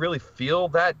doesn't really feel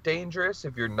that dangerous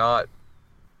if you're not,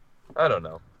 I don't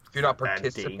know, if you're not That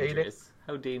participating. dangerous.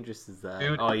 How dangerous is that?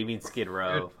 Dude, oh, you mean Skid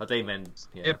Row? dude, I thought you meant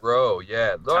Skid Row,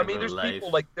 yeah. Though, I Time mean, of there's life.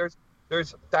 people like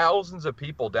there's thousands of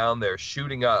people down there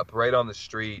shooting up right on the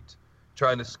street,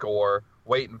 trying to score,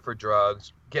 waiting for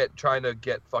drugs, trying to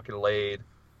get fucking laid,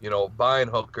 buying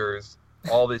hookers,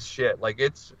 all this shit. Like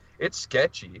it's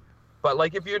sketchy, but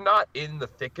like if you're not in the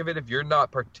thick of it, if you're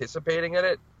not participating in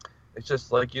it, it's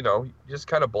just like you just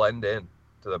kind of blend in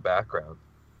to the background.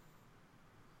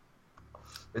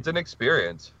 It's an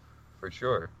experience, for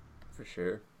sure. For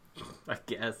sure. I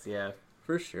guess, yeah.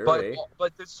 For sure. But eh?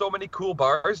 but there's so many cool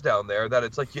bars down there that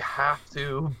it's like you have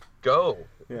to go.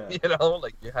 Yeah.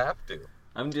 Like you have to.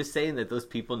 I'm just saying that those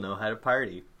people know how to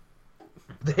party.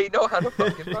 They know how to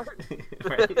fucking party.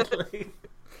 Right?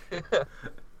 Like,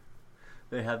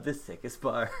 they have the sickest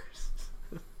bars.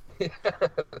 Yeah,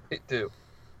 they do.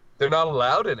 They're not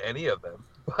allowed in any of them,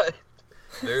 but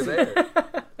they're there.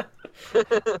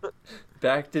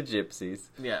 Back to gypsies.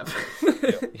 Yeah.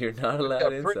 You're not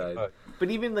allowed Yeah, pretty inside. much. But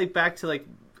even like back to like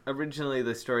originally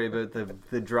the story about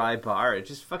the dry bar, it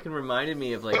just fucking reminded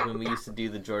me of like when we used to do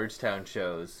the Georgetown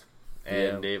shows,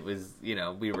 and Yeah. it was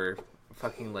we were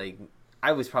fucking like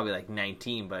I was probably like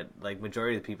 19, but like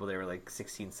majority of the people there were like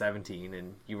 16, 17,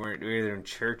 and you were either in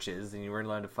churches and you weren't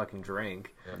allowed to fucking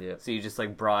drink. Yeah. So you just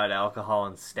like brought alcohol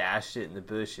and stashed it in the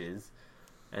bushes,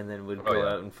 and then would go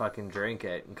out and fucking drink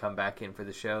it and come back in for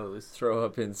the shows. Throw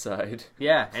up inside.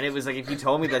 Yeah, and it was like if you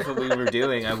told me that's what we were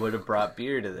doing, I would have brought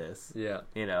beer to this. Yeah.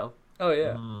 You know? Oh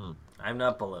yeah. I'm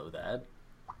not below that.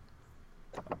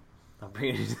 I'll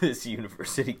bring it to this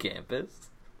university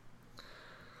campus.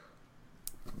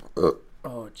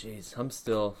 Oh jeez, I'm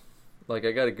still like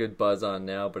I got a good buzz on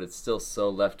now, but it's still so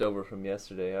left over from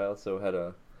yesterday. I also had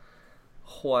a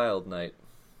wild night,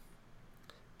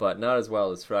 but not as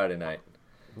wild as Friday night.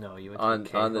 No, you went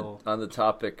to on the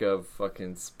topic of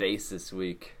fucking space this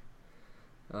week.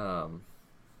 We'll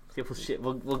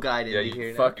guide into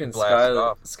here now. Fucking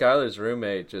Skylar's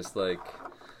roommate just like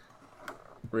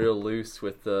real loose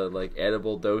with the like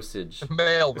edible dosage.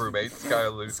 Male roommate,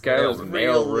 Skylar's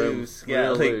male room,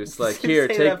 real loose. Like here,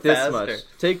 take this much.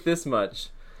 Take this much.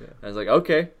 Yeah. I was like,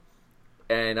 okay,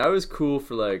 and I was cool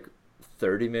for like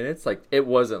 30 minutes. Like it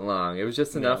wasn't long. It was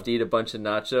just enough to eat a bunch of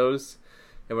nachos,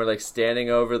 and we're like standing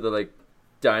over the like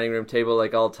dining room table,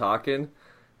 like all talking,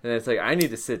 and it's like I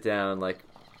need to sit down. Like,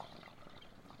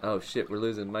 oh shit, we're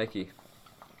losing Mikey.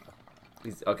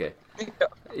 He's okay.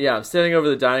 Yeah, I'm standing over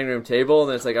the dining room table,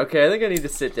 and it's like, okay, I think I need to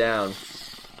sit down.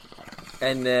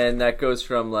 And then that goes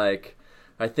from, like,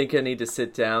 I think I need to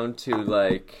sit down to,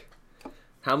 like,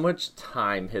 how much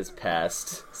time has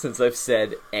passed since I've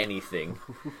said anything?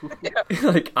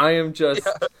 Like, I am just...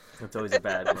 That's always a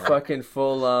bad one. Fucking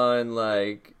full-on,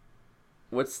 like...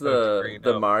 What's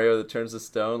the Mario that turns to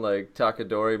stone? Like,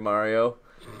 Takadori Mario?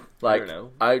 Like,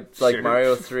 I like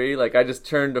Mario 3, like, I just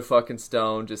turned to fucking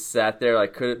stone, just sat there, I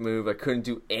couldn't move, I couldn't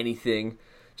do anything,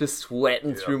 just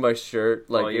sweating through my shirt,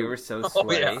 like, you were so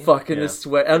sweaty. Fucking the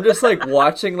sweat, I'm just, like,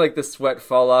 watching, like, the sweat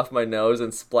fall off my nose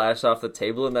and splash off the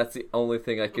table, and that's the only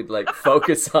thing I could, like,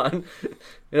 focus on,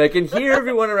 and I can hear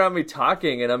everyone around me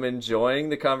talking, and I'm enjoying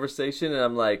the conversation, and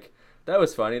I'm like, that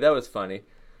was funny,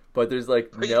 but there's,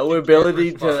 like, no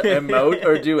ability to emote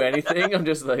or do anything, I'm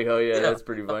just like, oh yeah, that's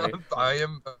pretty funny. I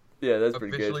am... Yeah, that's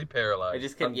pretty good. Officially paralyzed. I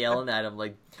just kept yelling at him,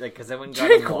 like, because I went and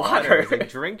got him water. I was like,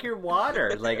 drink your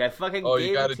water. Like, I fucking gave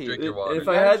you gotta it to drink you. your water. If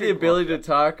I had the ability to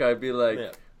talk, I'd be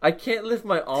like, I can't lift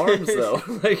my arms, though.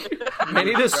 Like, I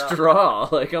need a straw.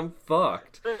 Like, I'm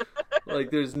fucked.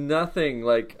 Like, there's nothing.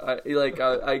 Like,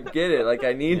 I get it. Like,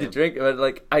 I need to drink, but,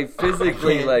 like, I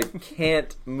physically, like,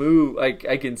 can't move.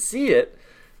 I can see it.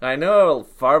 I know how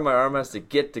far my arm has to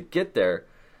get there.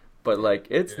 But, like,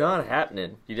 it's not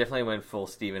happening. You definitely went full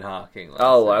Stephen Hawking.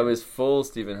 I was full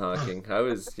Stephen Hawking. I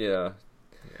was,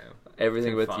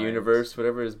 everything with the universe,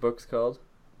 whatever his book's called.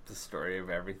 The story of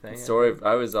everything.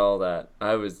 I was all that.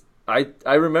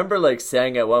 I remember, like,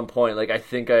 saying at one point, like, I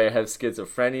think I have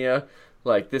schizophrenia.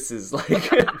 Like, this is,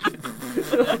 like,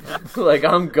 like,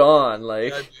 I'm gone.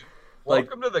 Like...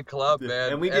 Welcome to the club,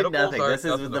 man. And we did nothing. This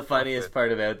is the funniest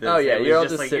part about this. Oh yeah, you're all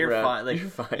just like, sitting you're around. fine. Like, you're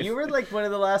fine. You were like one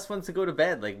of the last ones to go to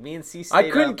bed. Like me and C stayed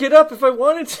I couldn't get up if I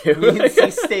wanted to. Me and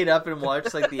C stayed up and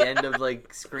watched like the end of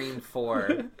like Scream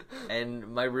 4, and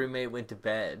my roommate went to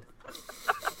bed.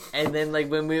 And then like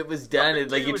when it was done,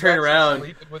 you turn around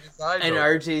and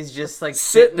RJ's just like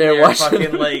sitting there watching,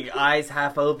 fucking like eyes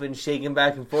half open, shaking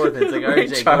back and forth. It's like Ray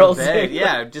RJ, Charles go to bed.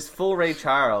 Yeah, just full Ray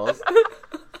Charles,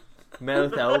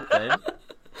 mouth open.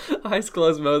 Eyes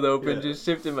closed, mouth open, just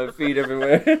shifting my feet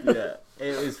everywhere. Yeah,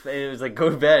 it was like, go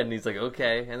to bed, and he's like,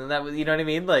 okay, and then that was, you know what I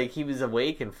mean? Like he was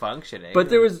awake and functioning. But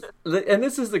there was, and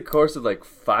this is the course of like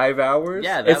 5 hours.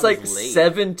 Yeah, it's like late.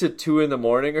 7 to 2 in the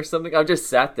morning or something. I just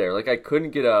sat there, like I couldn't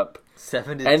get up.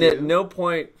 7 to 2. And at no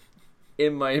point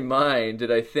in my mind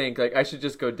did I think like I should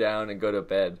just go down and go to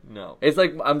bed. No, it's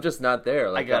like I'm just not there.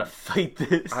 Like I gotta fight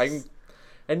this.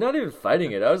 And not even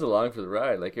fighting it. I was along for the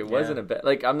ride. Like, it wasn't a bad...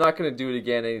 Like, I'm not going to do it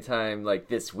again anytime, like,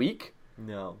 this week.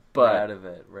 No. But we're out of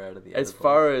it. We're out of the as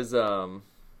far as a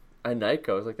night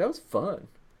goes, like, that was fun.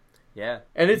 Yeah.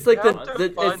 And it's like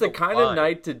it's the kind of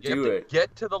night to do it.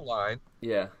 Get to the line.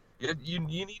 Yeah. You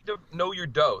need to know your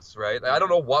dose, right? I don't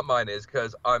know what mine is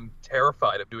because I'm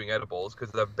terrified of doing edibles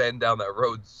because I've been down that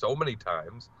road so many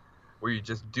times where you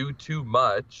just do too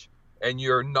much and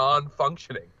you're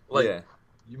non-functioning. Like,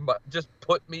 you just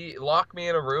lock me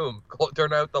in a room,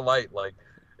 turn out the light. Like,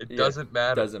 it doesn't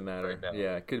matter. Doesn't matter. Right now.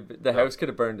 Yeah, the house could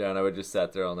have burned down. I would just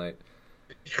sat there all night.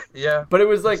 Yeah. But it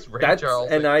was like, that's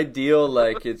an ideal,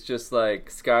 like, it's just like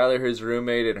Skylar, his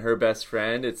roommate, and her best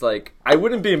friend. It's like, I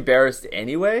wouldn't be embarrassed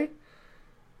anyway.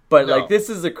 But, like, this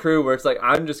is a crew where it's like,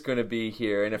 I'm just going to be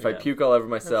here. And if I puke all over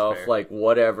myself, like,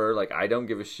 whatever. Like, I don't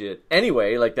give a shit.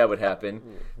 Anyway, like, that would happen.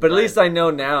 But at least I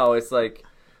know now, it's like,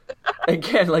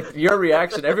 Again, like your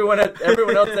reaction, everyone else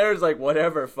there is like,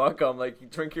 whatever, fuck them. Like, you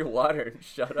drink your water and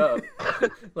shut up.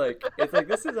 Like, it's like,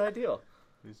 this is ideal.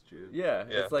 It's true. Yeah,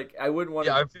 it's like I wouldn't want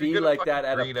to be like that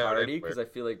at a party because I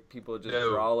feel like people just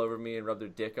drawl over me and rub their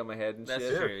dick on my head and shit.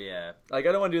 That's true, yeah. Like,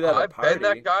 I don't want to do that at a party. I've been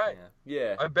that guy.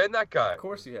 Yeah. I've been that guy. Of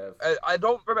course you have. I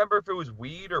don't remember if it was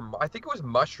weed or I think it was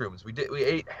mushrooms. We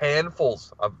ate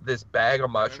handfuls of this bag of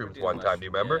mushrooms one time. Do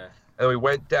you remember? Yeah. And we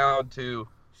went down to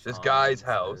this guy's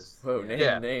house. Whoa,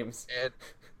 names.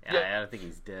 And I don't think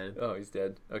he's dead. Oh, he's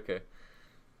dead. Okay.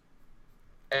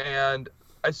 And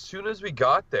as soon as we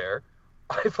got there,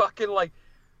 I fucking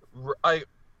I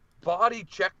body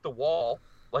checked the wall,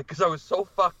 like, because I was so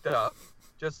fucked up,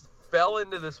 just fell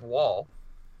into this wall,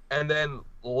 and then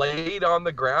laid on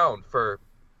the ground for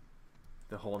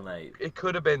the whole night. It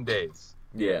could have been days.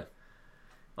 Yeah.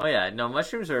 Oh yeah, no,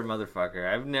 mushrooms are a motherfucker.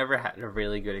 I've never had a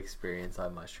really good experience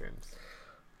on mushrooms.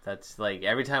 That's like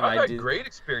every time I've I had do. Great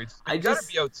experience. I gotta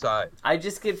just be outside. I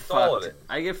just get Solid. fucked.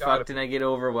 I get fucked and I get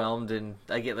overwhelmed and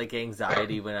I get like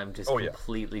anxiety when I'm just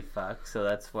completely fucked. So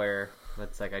that's where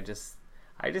it's like I just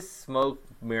smoke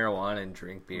marijuana and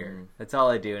drink beer. That's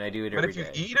all I do, and I do it every day. But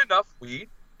if you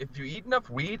eat enough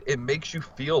weed, it makes you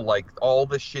feel like all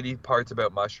the shitty parts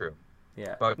about mushroom.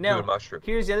 Yeah. About doing mushroom.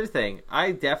 Here's the other thing.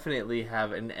 I definitely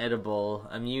have an edible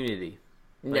immunity.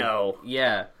 Like, no.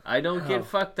 Yeah. I don't get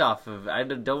fucked off of it. I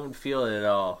don't feel it at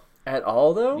all. At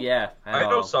all, though? Yeah. I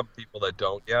know some people that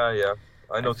don't. Yeah.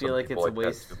 I know. I feel like it's a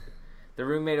waste. The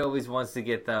roommate always wants to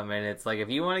get them, and it's like, if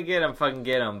you want to get them, fucking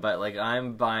get them. But like,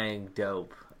 I'm buying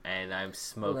dope, and I'm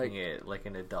smoking it like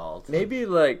an adult. Maybe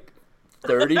like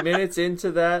 30 minutes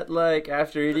into that, like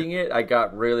after eating it, I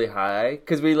got really high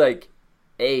because we like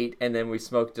ate and then we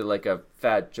smoked like a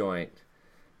fat joint.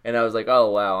 And I was like,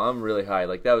 oh, wow, I'm really high.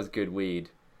 Like, that was good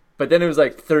weed. But then it was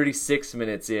like 36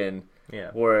 minutes in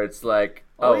where it's like,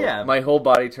 my whole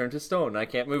body turned to stone. I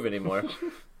can't move anymore.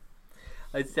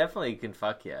 It definitely can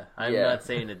fuck you. I'm not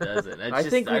saying it doesn't. I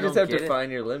think we just have to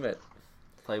find your limit.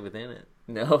 Play within it.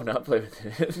 No, not play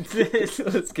within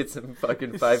it. Let's get some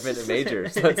fucking 5-minute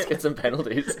majors. Let's get some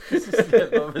penalties.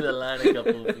 Step over the line a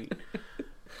couple of feet.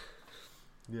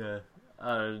 Yeah.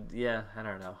 I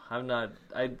don't know. I'm not.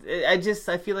 I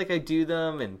feel like I do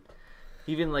them, and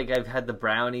even like I've had the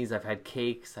brownies, I've had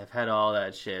cakes, I've had all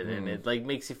that shit, and it like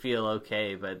makes you feel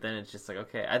okay. But then it's just like,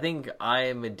 okay, I think I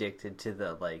am addicted to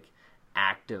the like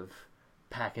act of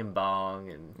packing bong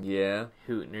and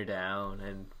hooting her down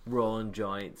and rolling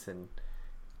joints and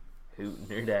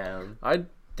hooting her down. I'd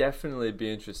definitely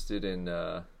be interested in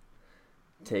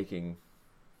taking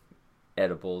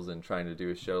edibles and trying to do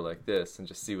a show like this and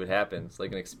just see what happens,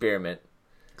 like an experiment.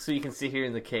 So you can sit here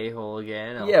in the K-hole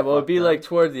again? It'd be like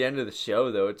toward the end of the show,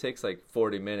 though. It takes like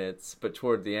 40 minutes, but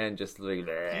toward the end, just like...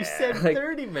 You said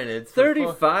 30 minutes.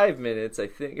 35 minutes, I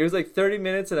think. It was like 30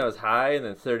 minutes and I was high, and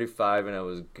then 35 and I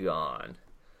was gone.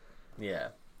 Yeah.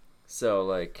 So,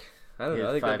 like, I don't know.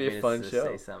 I think that'd be a fun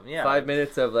show. 5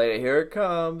 minutes of like, here it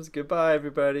comes. Goodbye,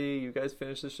 everybody. You guys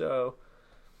finish the show.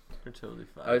 We're totally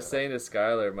fine. I was saying to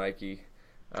Skylar, Mikey,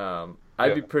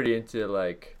 I'd be pretty into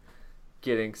like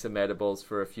getting some edibles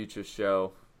for a future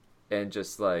show, and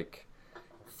just like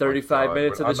 35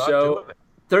 minutes of the show.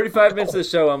 35 minutes of the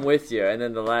show, I'm with you, and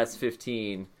then the last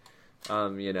 15,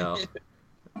 you know.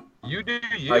 You do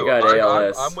you. I got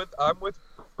ALS. I'm with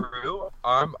Drew.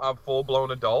 I'm a full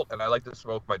blown adult, and I like to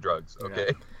smoke my drugs.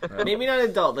 Okay. Yeah. Maybe not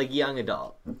adult, like young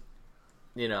adult.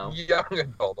 You know. Young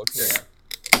adult. Okay.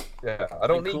 Yeah, I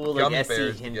don't need cool, gummy like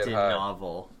bears S.E. to get Hinton high.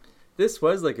 novel. This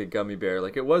was like a gummy bear.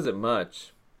 Like, it wasn't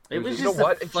much. It was you know just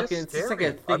what? a It's fucking. just It's like a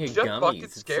scary. thing I'm of just gummies. fucking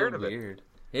It's scared so of it. weird.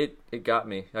 It got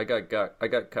me. I got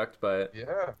cucked by it.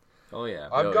 Yeah. Oh yeah.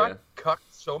 I've got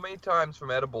cucked so many times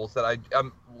from edibles that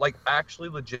I'm like actually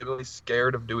legitimately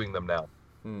scared of doing them now.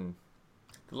 The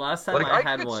last time Like I I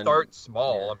had could one. start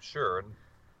small, I'm sure. And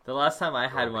The last time I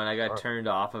had one, I got turned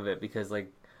off of it because,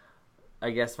 like, I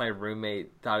guess my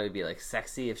roommate thought it would be, like,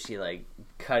 sexy if she, like,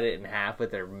 cut it in half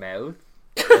with her mouth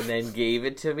and then gave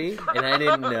it to me. And I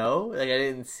didn't know. Like, I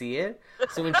didn't see it.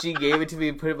 So when she gave it to me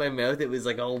and put it in my mouth, it was,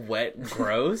 like, all wet and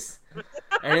gross.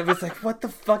 And it was like, what the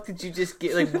fuck did you just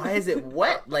get? Like, why is it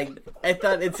wet? Like, I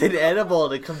thought it's an edible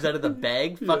and it comes out of the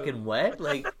bag fucking wet.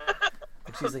 Like...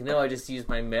 She's like, no, I just used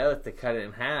my mouth to cut it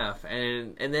in half.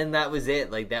 And then that was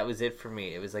it. Like, that was it for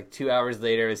me. It was like 2 hours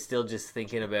later, I was still just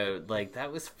thinking about, like,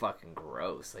 that was fucking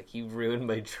gross. Like, you ruined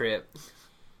my trip.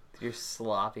 Your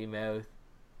sloppy mouth.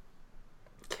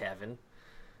 Kevin.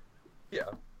 yeah.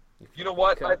 You know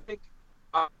what? I think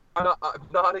I'm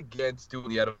not against doing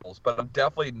the edibles, but I'm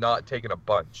definitely not taking a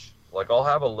bunch. Like, I'll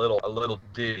have a little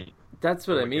ditty. That's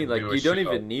what So I we mean. can Like, do a you don't show.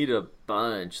 even need a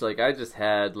bunch. Like, I just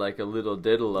had like a little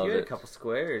diddle of You had a it, couple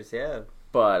squares, yeah.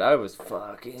 but I was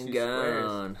fucking 2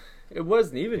 gone. It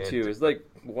wasn't even Yeah, 2. It was like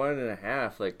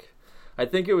 1.5. Like, I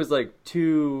think it was like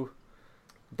 2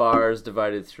 bars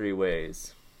divided 3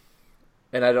 ways.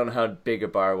 And I don't know how big a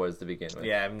bar was to begin with.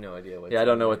 Yeah, I have no idea what. Yeah, I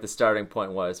don't know what the starting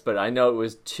point was, but I know it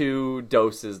was 2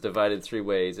 doses divided 3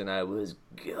 ways, and I was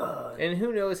gone. And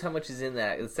who knows how much is in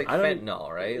that? It's like I don't- fentanyl,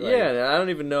 right? Like, Yeah, and I don't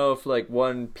even know if like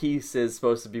 1 piece is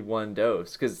supposed to be 1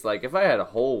 dose, because like if I had a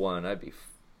whole one, I'd be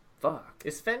fuck.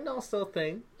 Is fentanyl still a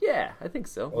thing? Yeah, I think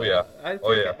so. Oh yeah.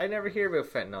 I never hear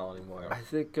about fentanyl anymore. I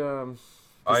think I know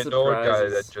a guy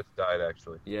surprises- that just died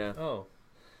actually. Yeah. Oh,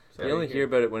 you only hear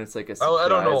about it when it's like a I surprise.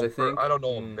 don't know. I think. I don't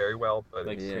know him very well, but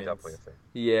Like it's Prince. definitely a thing.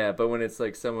 Yeah, but when it's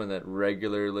like someone that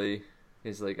regularly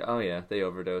is like, oh yeah, they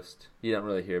overdosed. You don't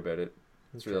really hear about it.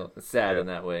 It's real. It's sad Yeah. in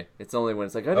that way. It's only when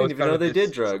it's like I That didn't was even kind know of they this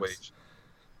did drugs. situation.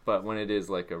 But when it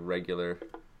is like a regular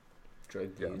drug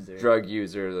Yeah. user. drug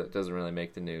user that doesn't really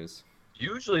make the news.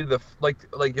 Usually the like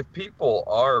if people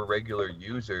are regular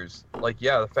users, like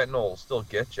yeah, the fentanyl will still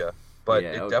get you, but Yeah,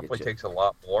 it it'll definitely get ya. takes a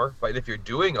lot more. But if you're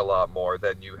doing a lot more,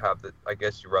 then you have the I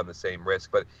guess you run the same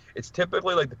risk. But it's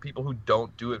typically like the people who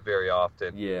don't do it very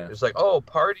often. Yeah. It's like, oh,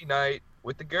 party night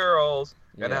with the girls,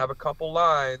 gonna Yeah. have a couple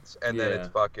lines, and then it's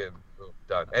Yeah. fucking boom,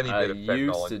 done. Any I bit of fentanyl.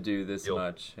 used to and do this you'll-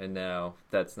 much, and now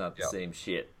that's not the Yeah. same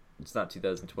shit. It's not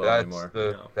 2012 that's anymore.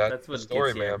 the No, that's, that's the what story,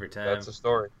 gets you man. every time. That's the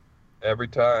story. Every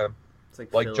time. It's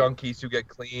like Like Phil- junkies who get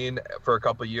clean for a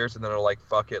couple of years and then are like,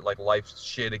 fuck it, like life's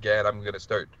shit again. I'm gonna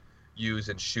start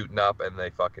using shooting up, and they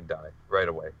fucking die right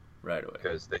away Right away.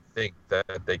 because they think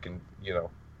that they can,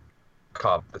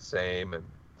 cop the same and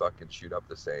fucking shoot up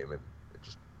the same, and it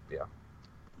just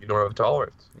you don't have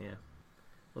tolerance. Yeah.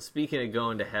 Well, speaking of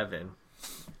going to heaven,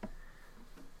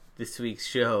 this week's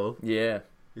show Yeah.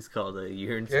 is called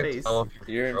You're in Can't Space. tell if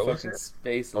You're in frozen. fucking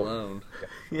space alone.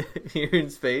 You're in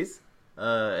Space.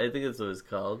 I think that's what it's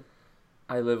called.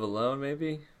 I live alone,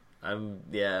 maybe? I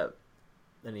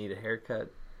need a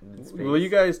haircut. in space. Will you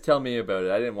guys tell me about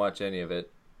it? I didn't watch any of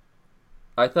it.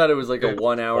 I thought it was like a It's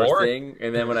 1 hour boring. thing,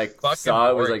 and then when I Fucking saw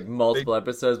it was boring. like multiple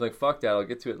episodes, I'm like, fuck that, I'll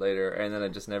get to it later, and then I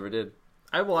just never did.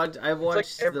 I watched.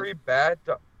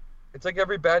 It's like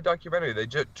every bad documentary. They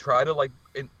just try to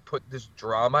put this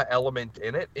drama element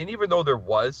in it, and even though there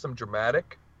was some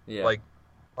dramatic Yeah. like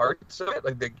parts of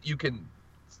it, you can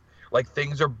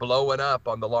things are blowing up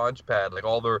on the launch pad, like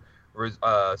all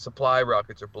the supply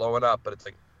rockets are blowing up, but it's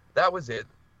like that was it.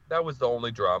 That was the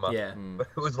only drama. Yeah. Hmm. But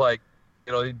it was like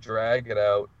they drag it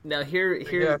out. Now here,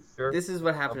 Yeah, sure. this is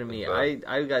what happened to me. Something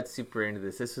I got super into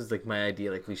this. This was like my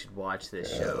idea. Like we should watch this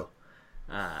show,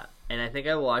 and I think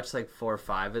I watched like 4 or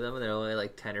 5 of them, and they're only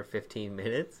like 10 or 15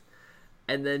 minutes.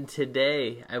 And then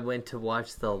today I went to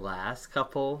watch the last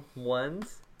couple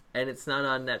ones, and it's not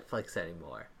on Netflix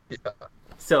anymore. Yeah.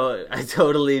 So I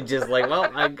totally just like, well,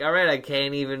 all right, I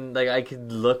can't even I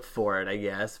could look for it, I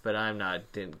guess, but I'm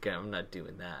not doing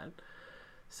that.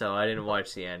 So I didn't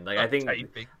watch the end. I think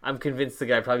Typing. I'm convinced the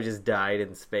guy probably just died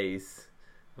in space.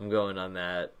 I'm going on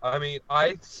that. I mean,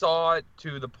 I saw it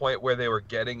to the point where they were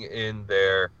getting in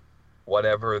their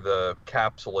whatever the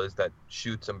capsule is that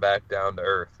shoots them back down to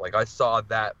Earth. Like I saw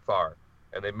that far,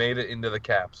 and they made it into the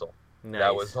capsule. Nice.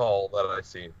 That was all that I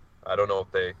seen. I don't know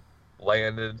if they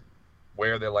landed,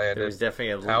 where they landed. There was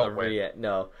definitely how a it went.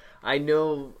 no. I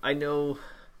know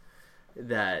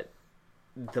that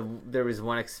there was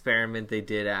one experiment they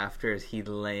did after he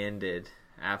landed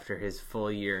after his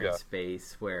full year in Yeah.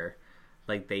 space where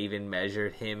they even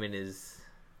measured him and his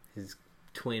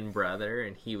twin brother,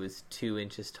 and he was 2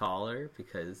 inches taller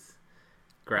because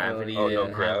gravity Oh, no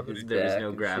didn't gravity. have, there was Back no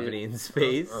and gravity shit. in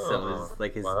space, so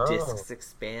his Wow. discs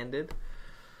expanded.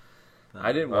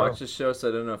 I didn't Wow. watch the show, so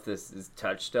I don't know if this is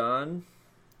touched on.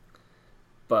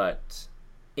 But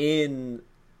in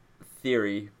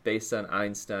theory, based on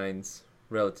Einstein's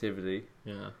relativity,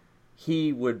 Yeah,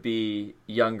 he would be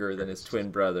younger than his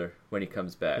twin brother when he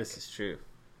comes back. this is true.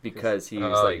 Because he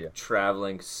was yeah.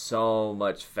 traveling so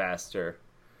much faster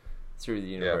through the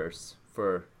universe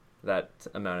for that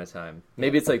amount of time.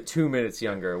 Maybe it's 2 minutes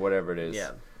younger or whatever it is.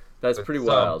 Yeah. That's But pretty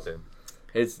wild. something.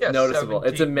 It's Yeah, noticeable.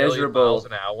 It's a 17 million measurable miles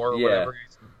an hour or yeah. whatever.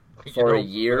 for a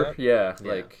year. that. Yeah,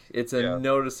 Yeah. it's a Yeah.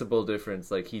 noticeable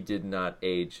difference. He did not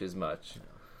age as much.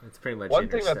 It's pretty much One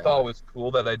thing I Interstellar. thought was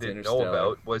cool that I didn't know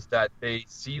Interstellar. about was that they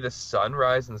see the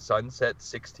sunrise and sunset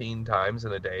 16 times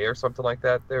in a day or something like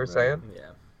that. They were saying. Yeah.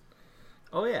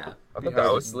 Oh yeah. I Be thought hard that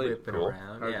to was sleep. Whipping cool.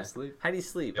 around. Hard yeah. to sleep. How do you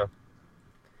sleep? Yeah.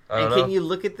 I And don't know. can you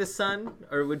look at the sun,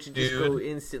 or would you just Dude. go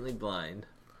instantly blind?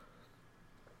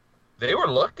 They were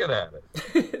looking at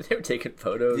it. They were taking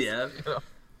photos. Yeah.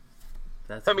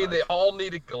 I mean, they all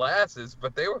needed glasses,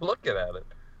 but they were looking at it.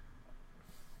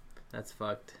 That's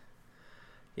fucked.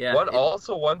 Yeah.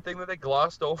 One thing that they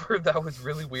glossed over that was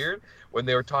really weird when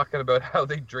they were talking about how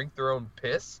they drink their own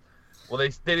piss. Well, they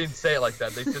didn't say it like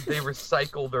that. They said they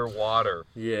recycle their water.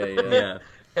 Yeah.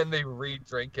 And they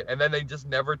re-drink it, and then they just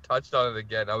never touched on it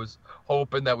again. I was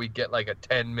hoping that we get like a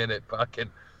 10-minute fucking,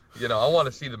 I want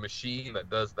to see the machine that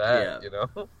does that.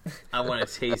 I want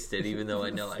to taste it, even though I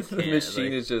know I can't. The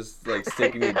machine is just like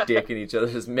sticking your dick in each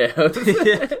other's mouths.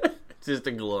 Just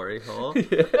a glory hole.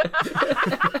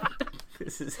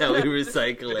 This is how we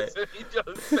recycle it.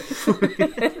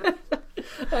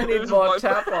 I need more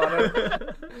tap on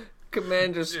it.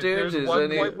 Commander Sturgis. There's one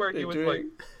point where he was like.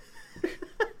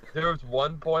 There was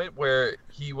one point where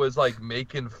he was like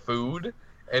making food,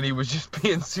 and he was just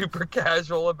being super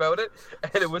casual about it,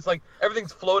 and it was like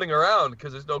everything's floating around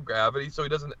because there's no gravity, so he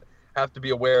doesn't have to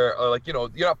be aware. You're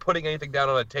not putting anything down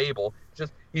on a table. It's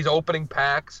just he's opening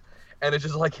packs. And it's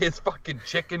just like his fucking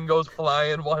chicken goes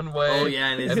flying one way. Oh,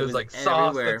 yeah, and there's like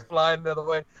sauce that's flying the other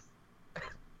way.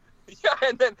 Yeah,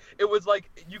 and then it was like,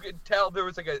 you could tell there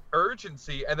was like an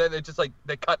urgency, and then it just like,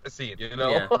 they cut the scene,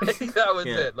 Yeah. Like, that was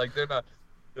it. Like, they're not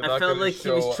I felt like he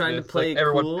was trying to play like,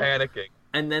 everyone cool. Panicking.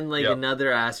 And then like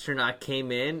another astronaut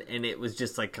came in, and it was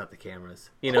just like, cut the cameras.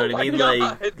 You know what I mean? God.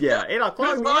 Like, 8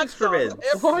 o'clock the instruments.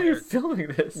 Why are you filming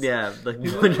this? Yeah, like,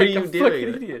 You what look are like you a doing?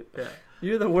 fucking idiot. Yeah.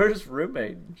 You're the worst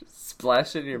roommate. Just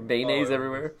splashing your mayonnaise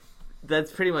everywhere.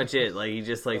 That's pretty much it. Like, he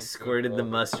just like squirted the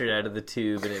mustard out of the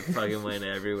tube, and it fucking went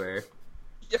everywhere.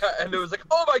 Yeah, and it was like,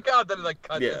 oh my god, then it like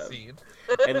cut the scene.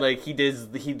 And like he does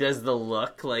the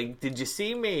look, like, did you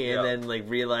see me? And then like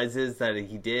realizes that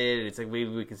he did, and it's like, maybe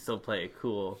we can still play it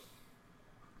cool.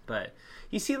 But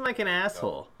he seemed like an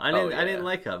asshole. I didn't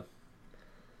like him.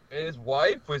 His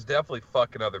wife was definitely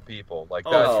fucking other people. Like,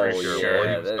 that's for sure. Yeah, While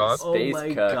he was gone. Oh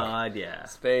my cuck. god, yeah.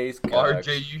 Space cuck.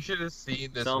 RJ, you should have seen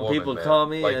this Some woman, people man. call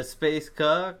me Like, a space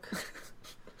cuck.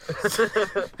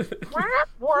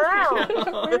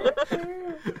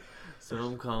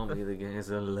 Some call me the gangs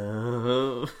of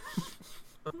love.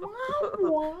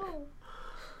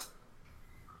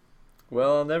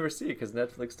 Well, I'll never see it because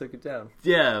Netflix took it down.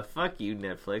 Yeah, fuck you,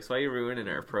 Netflix. Why are you ruining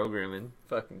our programming?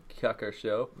 Fucking cuck our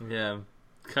show. Yeah,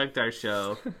 cucked our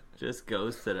show. Just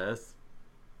ghosted us.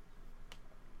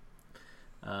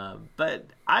 But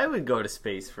I would go to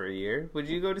space for a year. Would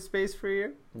you go to space for a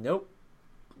year? Nope.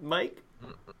 Mike?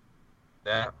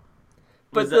 nah.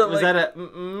 Was that a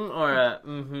mm-mm or a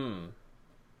mm-hmm?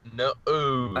 No.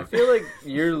 I feel like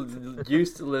you're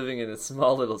used to living in a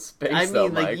small little space. I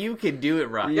mean, like, Mike. you could do it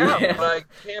right. Yeah, but I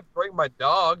can't bring my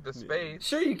dog to space.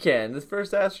 Sure you can. The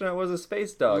first astronaut was a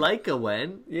space dog. Laika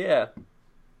went. Yeah.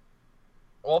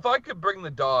 Well, if I could bring the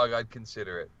dog, I'd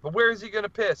consider it. But where is he gonna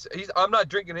piss? I'm not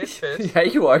drinking his piss. Yeah,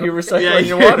 you are. You're recycling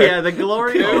your water. Yeah, the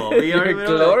glory hole. We already Your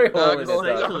glory know hole that. is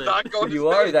Recycle done. I'm not going to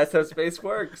You space. are. That's how space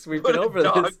works. We've Put been a over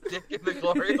dog this. dick in the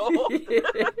glory hole.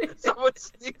 Someone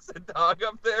sneaks a dog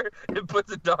up there and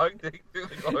puts a dog dick through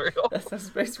the glory hole. That's how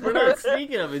space We're works. not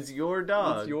sneaking them. It's your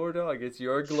dog. It's your dog. It's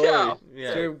your glory. Yeah.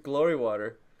 It's your glory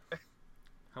water.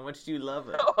 How much do you love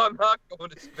it? No, I'm not going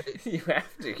to space. You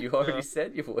have to. You already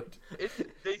said you would.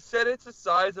 They said it's the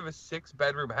size of a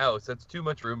 6-bedroom house. That's too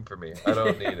much room for me. I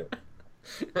don't need it.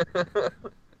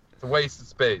 It's a waste of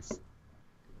space.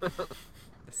 A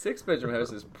 6-bedroom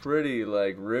house is pretty,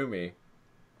 like, roomy.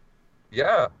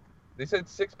 Yeah. They said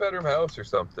 6-bedroom house or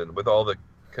something with all the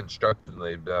construction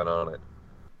they've done on it.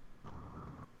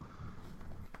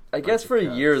 I guess for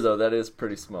a year, though, that is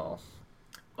pretty small.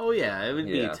 Oh, yeah. It would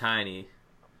be Yeah. tiny.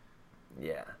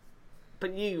 Yeah.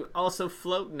 But you also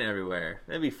floating everywhere.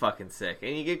 That'd be fucking sick.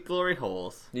 And you get glory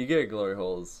holes. You get glory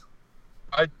holes.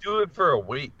 I'd do it for a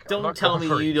week. I'm Don't not tell going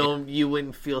for me a year. you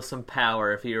wouldn't feel some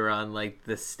power if you were on like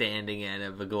the standing end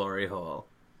of a glory hole.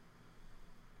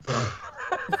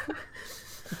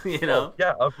 You know?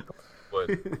 Yeah, of course I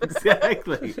would.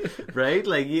 Exactly. Right?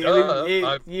 Like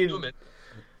I'm you human.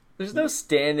 There's no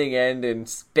standing end in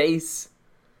space.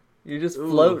 You're just Ooh.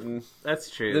 floating. That's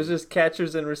true. There's just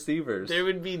catchers and receivers. There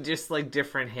would be just like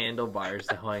different handlebars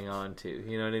to hang on to.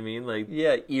 You know what I mean? Like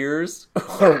Yeah, ears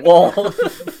or wall.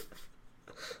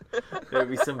 there'd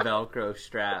be some Velcro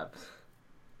straps.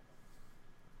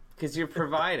 Because you're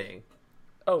providing.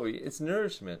 Oh, it's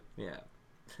nourishment. Yeah.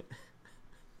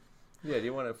 Yeah, do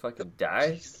you want to fucking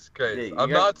die? Jesus Christ. Yeah, you I'm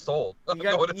got- not sold. I'm You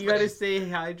going got to you got to space. stay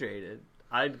hydrated.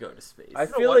 I'd go to space. I You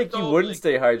know feel what, like you though? wouldn't Like,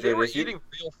 stay hydrated. They were if you- eating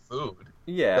real food.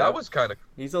 Yeah, That was kind of...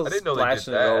 he's all I didn't know they did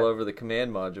splashing it that. all over the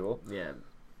command module. Yeah.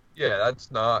 Yeah,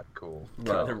 that's not cool. Kind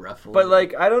No. of ruffled. But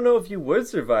like, I don't know if you would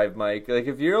survive, Mike. Like,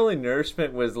 if your only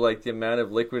nourishment was like the amount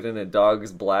of liquid in a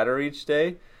dog's bladder each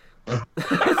day,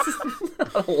 That's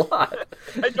not a lot.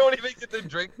 I don't even get to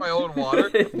drink my own water.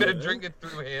 I'm gonna drink it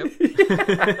through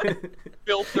him.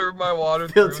 Filter my water.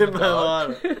 Filter through my the dog.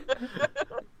 water.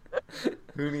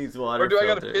 Who needs water? Or do I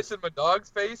filter? gotta piss in my dog's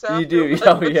face after? You do. Like,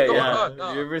 Oh, what's yeah, going yeah. on?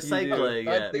 No. You're recycling.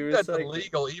 I Yeah. think You're that's recycling.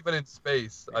 illegal, even in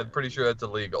space. I'm pretty sure that's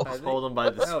illegal. I think- Hold them by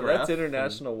the No, scruff. that's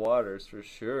international waters for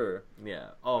sure. Yeah.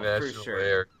 Oh, for National sure.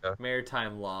 air, yeah.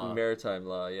 Maritime law. Maritime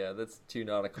law, yeah, that's 2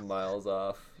 nautical miles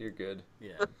off. You're good.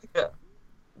 Yeah. Yeah.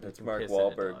 That's You can Mark piss in a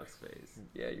Wahlberg. dog's face.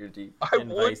 Yeah, you're deep. I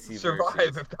And would vice survive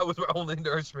versa. if that was my only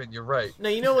nourishment. You're right. No,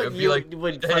 you know what It'd be you like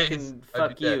would days, fucking I'd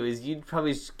fuck be dead. you is you'd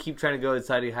probably keep trying to go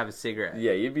outside and have a cigarette.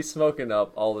 Yeah, you'd be smoking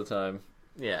up all the time.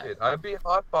 Yeah. Dude, I'd be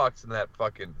hotboxing that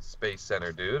fucking space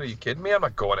center, dude. Are you kidding me? I'm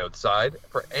not going outside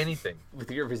for anything.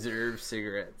 With your reserve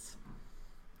cigarettes.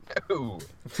 Ooh.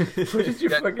 Put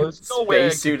your Yeah, fucking there's no way I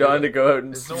space could suit do on that. to go out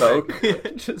and There's no way I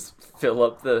smoke. Just fill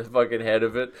up the fucking head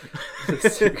of it. The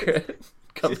cigarette.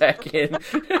 Come back in.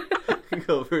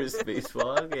 Go for a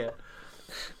spacewalk, yeah.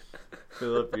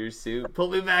 Fill up your suit. Pull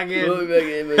me back in. Pull me back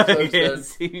in, my I smoke's can't done.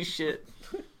 see shit.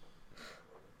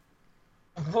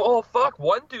 Oh fuck!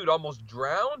 One dude almost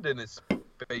drowned in his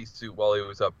spacesuit while he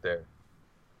was up there.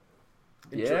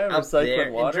 Yeah, Up there recycling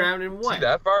and water. drowned in See what?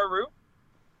 that far, Rue?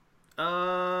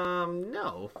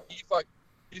 No.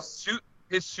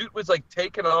 His suit was like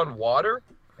taking on water,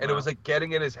 and it was like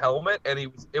getting in his helmet, and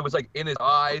it was like in his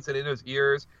eyes and in his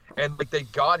ears, and like they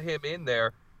got him in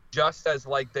there just as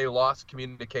like they lost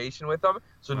communication with him,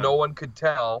 so no one could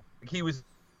tell. Like, he was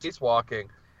spacewalking.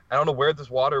 I don't know where this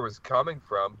water was coming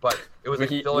from, but it was like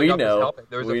filling up his helmet.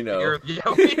 There was We a know. fear. Yeah,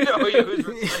 we know he was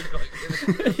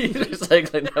recycling. He's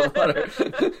recycling that water.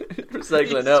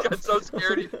 Recycling He up. just got so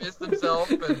scared he pissed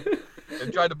himself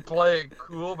and tried to play it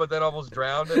cool, but then almost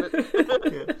drowned in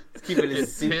it. He's keeping his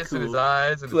His suit piss in his cool.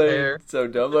 eyes and his Playing hair. so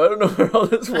dumb. I don't know where all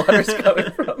this water's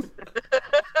coming from.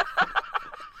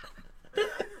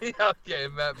 Yeah, okay,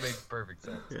 that makes perfect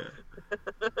sense.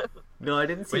 No, I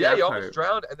didn't see But yeah, that he part. almost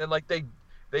drowned, and then like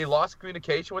they lost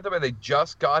communication with him, and they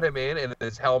just got him in and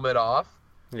his helmet off.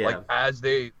 Yeah. Like as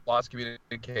they lost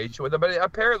communication with him, but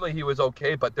apparently he was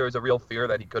okay. But there was a real fear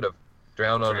that he could have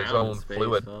drowned on his Drowned own in space,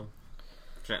 fluid. though.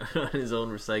 Drowned on his own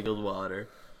recycled water.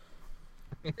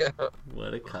 Yeah,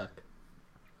 What a cuck.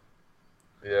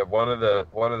 yeah. One of the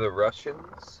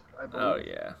Russians. I believe. Oh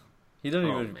yeah. He doesn't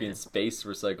Oh, even be man. in space to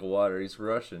recycle water. He's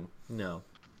Russian. No.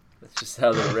 That's just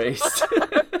how they're raised.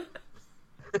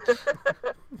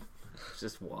 It's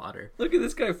just water. Look at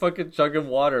this guy fucking chugging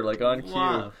water like on cue.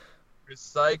 Wow.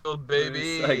 Recycled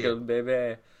baby. Recycled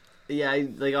baby. Yeah,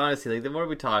 like honestly, like the more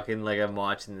we talking, like I'm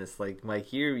watching this, like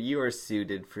Mike, you are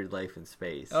suited for life in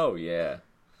space. Oh yeah.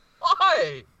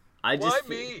 Why? I Why just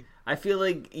me? I feel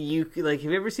like you like.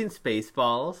 Have you ever seen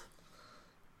Spaceballs?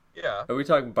 Yeah. Are we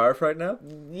talking barf right now?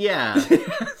 Yeah.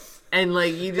 And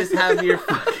like you just have your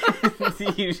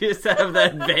fucking, you just have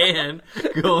that van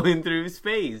going through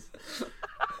space,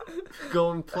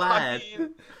 going plaid. I mean,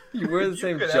 You wear the You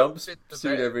same could jumpsuit outfit the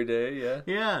van. every day, yeah.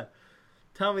 Yeah.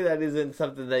 Tell me that isn't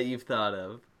something that you've thought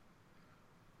of.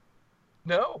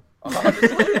 no. Honestly,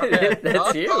 I have That's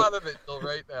not you. thought of it till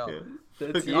right now.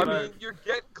 That's Okay, you. I mean, you're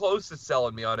getting close to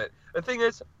selling me on it. The thing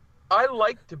is, I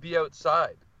like to be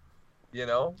outside. You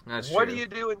know, That's what true. do you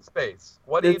do in space?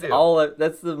 What do you That's do? all.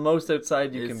 That's the most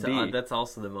outside you It's, can be. that's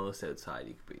also the most outside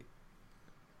you could be.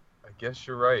 I guess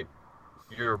you're right.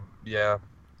 Yeah.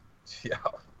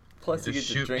 Plus, you Just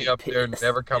get to shoot drink me up there, piss.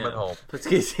 never coming Yeah. home. Let's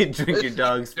get you to drink your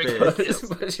dog's Drink piss. piss.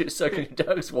 Plus, you're sucking your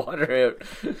dog's water out.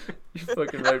 You're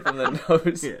fucking right from the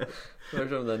nose. Yeah. Right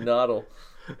from the noddle.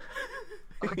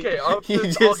 Okay, You I'll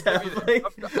just give have you like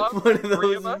of one of the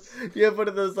three of those. us. You have one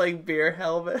of those like beer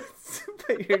helmets,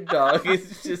 but your dog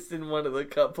is just in one of the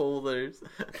cup holders.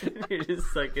 You're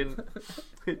just sucking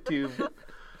a tube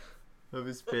of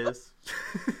his piss.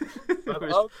 But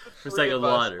of the three Recycled of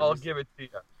us, water. I'll give it to you.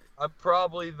 I'm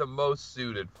probably the most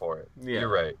suited for it. Yeah. You're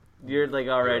right. You're like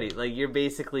already like you're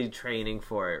basically training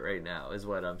for it right now, is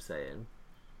what I'm saying.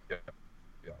 Yeah.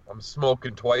 I'm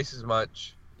smoking twice as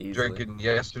much, Easily. drinking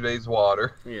yesterday's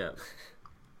water. Yeah,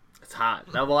 it's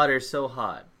hot. That water is so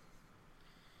hot.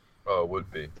 Oh, it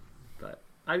would be. But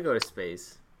I'd go to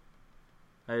space.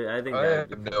 I think I that.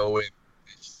 have no way.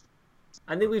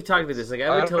 I think we've talked about this. Like I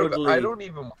would totally. I don't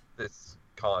even want this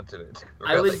continent.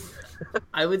 I would. Really.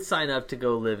 I would sign up to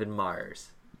go live in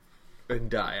Mars and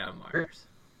die on Mars.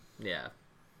 Yeah.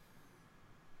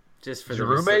 Just for Is the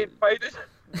your roommate fighting?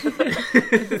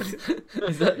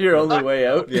 Is that your only way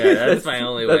out? Yeah, that's my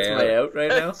only way That's my out right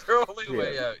now. That's your only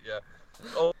way Yeah. out. Yeah.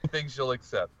 Only thing she'll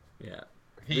accept. Yeah.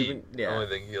 He. Even- yeah. The only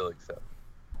thing he'll accept.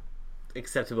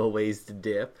 Acceptable ways to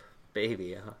dip.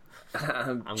 baby, huh?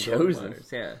 I'm Going chosen. Mars,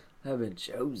 yeah. I've been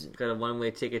chosen. Got a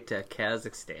one-way ticket to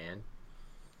Kazakhstan.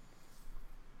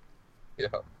 Yeah.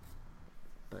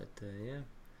 But yeah,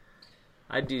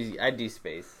 I'd do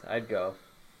space. I'd go.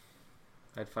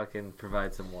 I'd fucking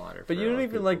provide some water. But you don't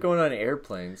even like going on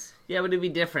airplanes. Yeah, but it'd be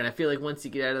different. I feel like once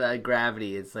you get out of that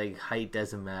gravity, it's like height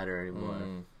doesn't matter anymore.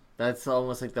 That's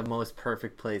almost like the most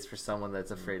perfect place for someone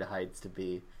that's afraid of heights to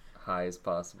be. High as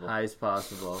possible. High as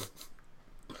possible.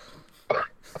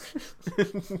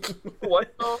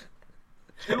 What though?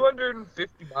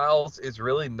 250 miles is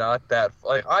really not that.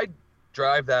 Like I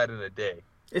drive that in a day.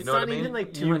 It's You know not what I even mean?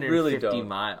 like You really 250 don't.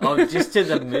 miles. Oh, just to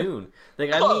the moon.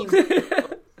 Like I mean,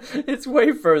 It's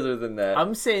way further than that.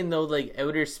 I'm saying though, like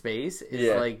outer space is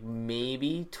Yeah. like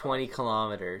maybe 20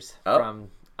 kilometers Up? from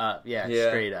up. Yeah,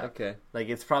 straight up. Okay. Like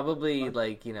it's probably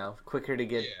like quicker to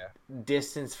get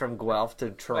distance from Guelph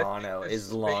to Toronto the is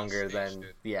space longer than station-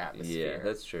 the Yeah, atmosphere.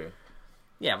 that's true.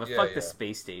 Yeah, but Yeah, fuck yeah. the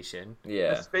space station.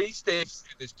 Yeah. The space station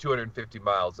is 250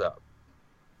 miles up.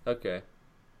 Okay.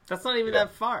 That's not even Yeah.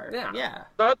 that far. Yeah. Yeah.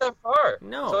 Not that far.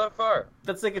 No. It's not that far.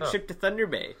 That's like a No. trip to Thunder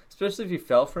Bay. Especially if you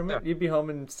fell from it, Yeah. you'd be home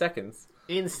in seconds.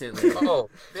 Instantly. Oh,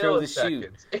 Throw the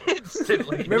chute. milliseconds.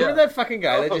 Instantly. Remember yeah. that fucking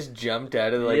guy that Oh. just jumped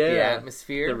out of like Yeah. the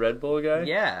atmosphere? The Red Bull guy?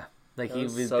 Yeah. Like That he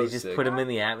was was so they just sick. put him in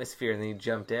the atmosphere and then he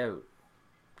jumped out.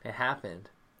 It happened.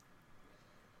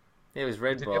 It was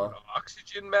Red Did he have Bull. an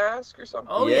oxygen mask or something?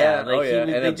 Oh yeah, like oh, yeah. he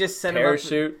was, And they a just sent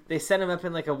parachute. him up. They sent him up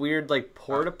in like a weird like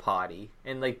porta potty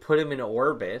and like put him in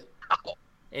orbit, Ow.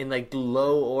 in like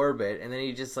low orbit, and then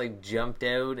he just like jumped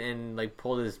out and like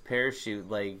pulled his parachute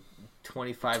like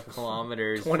 25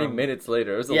 kilometers. 20 from- minutes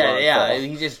later. It was a Yeah, long yeah. fall.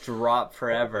 He just dropped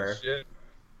forever. Holy shit.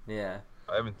 Yeah,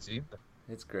 I haven't seen that.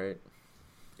 It's great.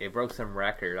 it broke some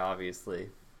record,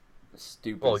 obviously.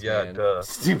 Stupid. Well, yeah, man. duh.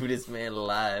 Stupidest man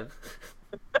alive.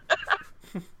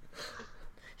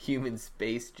 Human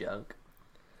space junk.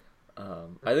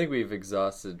 I think we've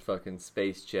exhausted fucking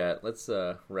space chat. Let's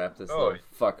wrap this Oh. little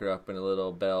fucker up in a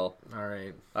little bell. All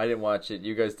right. I didn't watch it.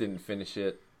 You guys didn't finish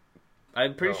it.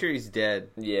 I'm pretty No. sure he's dead.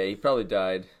 Yeah, he probably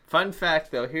died. Fun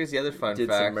fact, though. Here's the other fun Did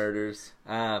fact. some murders.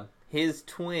 His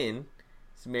twin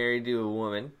is married to a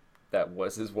woman That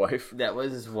was his wife. that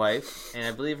was his wife, and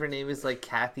I believe her name is like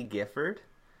Kathy Gifford,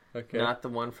 Okay. not the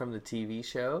one from the TV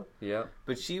show. Yeah.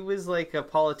 But she was like a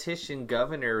politician,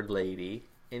 governor lady,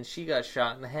 and she got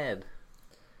shot in the head.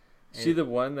 She the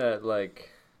one that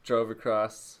like drove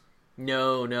across.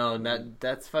 No,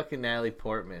 that's fucking Natalie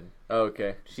Portman. Oh,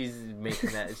 okay. She's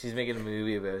making that. She's making a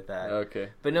movie about that. Okay.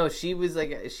 But no, she was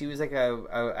like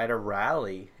at a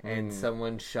rally, and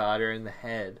someone shot her in the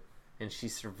head, and she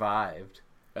survived.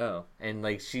 Oh. And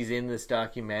like she's in this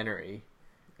documentary.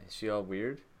 Is she all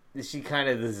weird? She kind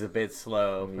of is a bit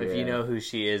slow. If Yeah. you know who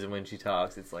she is and when she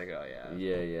talks, it's like, oh yeah,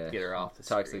 Yeah, yeah. get her off the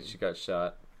Talks screen. like she got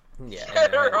shot. Yeah,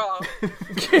 Get her off.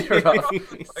 Get her off.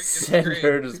 Fucking Send scream.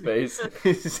 her to space.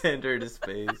 Send her to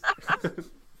space.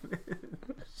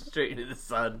 Straight into the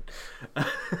sun.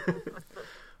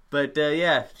 But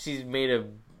yeah, she's made a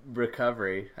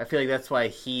recovery. I feel like that's why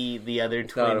the other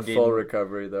twin Not a didn't. full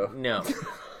recovery though. No.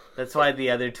 That's why the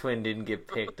other twin didn't get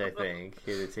picked, I think.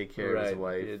 He had to take care of his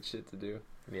wife. He had shit to do.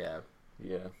 Yeah.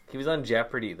 Yeah. He was on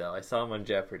Jeopardy, though. I saw him on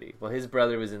Jeopardy. Well, his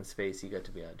brother was in space. He got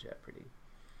to be on Jeopardy.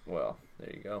 Well,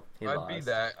 there you go. He I'd lost. be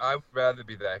that. I'd rather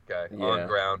be that guy Yeah. on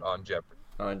ground on Jeopardy.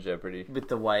 On Jeopardy. With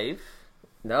the wife?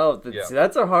 No, Yeah.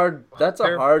 that's a hard. That's a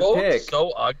They're hard both pick.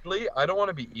 so ugly. I don't want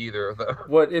to be either of them.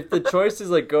 What if the choice is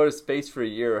like go to space for a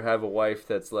year or have a wife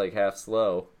that's like half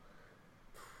slow?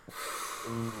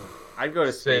 I'd go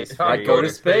to space. for I'd a go year. to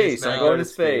space. now. I'm going to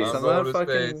space. I'm I'm going not to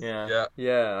fucking. space. Yeah. Yeah.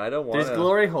 Yeah, I don't want. There's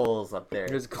glory holes up there.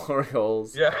 There's glory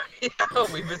holes. Yeah.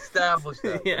 We've established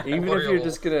that. Yeah. Even if Glory you're holes.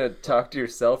 just gonna talk to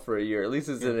yourself for a year, at least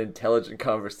it's an intelligent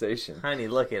conversation. Honey,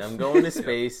 look it. I'm going to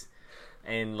space,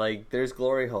 and like, there's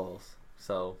glory holes.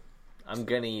 So, I'm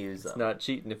gonna use them. It's not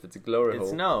cheating if it's a glory It's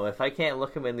hole. no. If I can't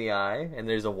look him in the eye, and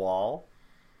there's a wall,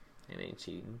 it ain't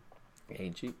cheating.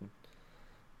 Ain't cheating.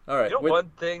 All right. You know, with- one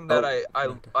thing that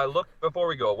Oh. I looked before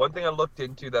we go. One thing I looked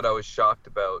into that I was shocked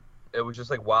about. It was just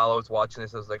like while I was watching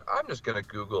this, I was like, I'm just gonna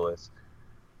Google this.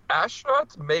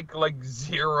 Astronauts make like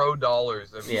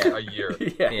 $0 Yeah. a year.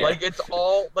 yeah. Yeah. Like it's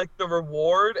all like the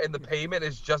reward and the payment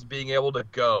is just being able to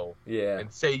go Yeah.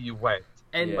 and say you went.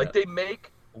 And Yeah. Like they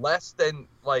make less than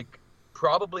like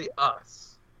probably us.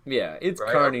 Yeah. It's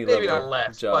Right? carny Maybe level not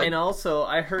less, job. but- and also,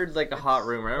 I heard like a hot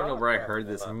rumor. I don't know where I heard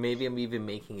this. Or maybe I'm even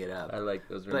making it up. I like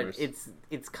those But rumors.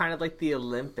 it's kind of like the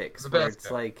Olympics, The where best it's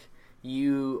guy. like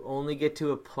you only get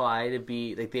to apply to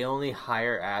be like they only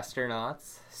hire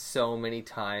astronauts so many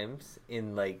times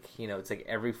in like it's like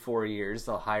every 4 years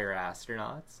they'll hire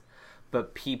astronauts,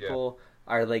 but people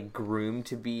are like groomed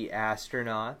to be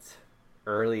astronauts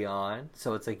early on.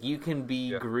 So it's like you can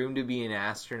be groomed to be an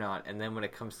astronaut, and then when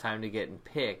it comes time to getting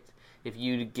picked, if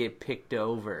you get picked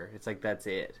over, it's like that's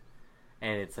it.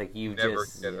 And it's like you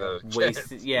just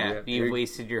wasted. You've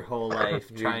wasted your whole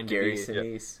life trying to be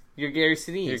Sinise. You're Gary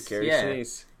Sinise. You're Gary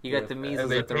Sinise. You got the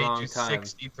measles at the wrong time.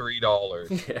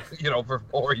 $63, for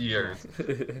 4 years.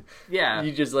 Yeah.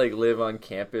 You just like live on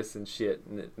campus and shit,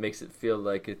 and it makes it feel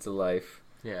like it's a life.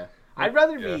 Yeah. I'd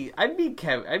rather be. I'd be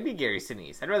Gary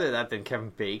Sinise. I'd rather that than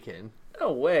Kevin Bacon.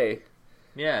 No way.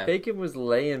 Yeah. Bacon was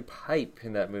laying pipe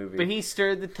in that movie. But he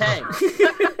stirred the tanks.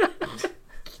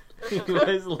 He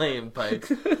was laying pipe.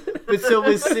 But so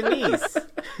was Sinise.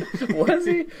 Was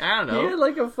he? I don't know. He had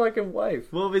like a fucking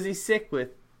wife. What was he sick with?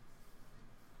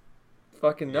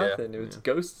 Fucking nothing. It was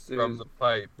ghosts. From the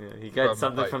pipe. Yeah, he got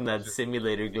something from that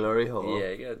simulator glory hole.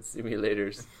 Yeah, he got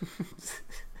simulators.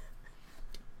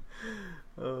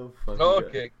 Oh, fuck.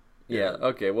 Okay. God. Yeah,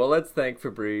 okay. Well, let's thank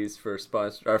Febreze for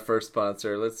our first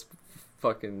sponsor. Let's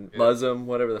fucking Muzzum,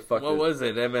 whatever the fuck. What was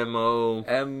it? MMO.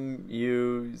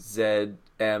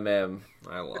 MUZMM.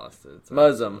 I lost it.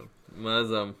 Muzzum.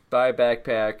 Buy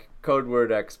backpack. Code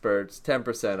word experts.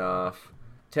 10% off.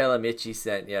 Tell him Itchy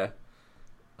sent ya.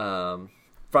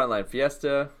 Frontline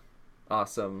Fiesta.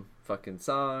 Awesome fucking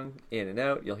song. In and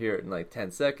out. You'll hear it in like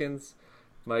 10 seconds.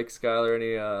 Mike, Skylar,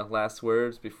 any last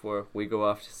words before we go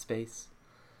off to space?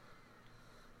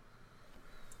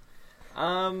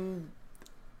 Sometimes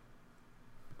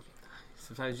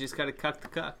you just gotta cuck the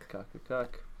cuck. Cuck the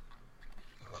cuck.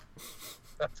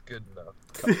 That's good enough.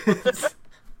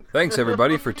 Thanks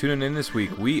everybody for tuning in this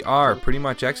week. We are Pretty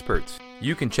Much Experts.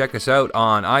 You can check us out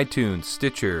on iTunes,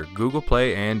 Stitcher, Google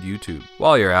Play, and YouTube.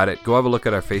 While you're at it, go have a look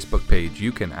at our Facebook page.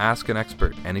 You can ask an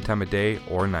expert any time of day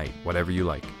or night, whatever you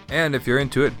like. And if you're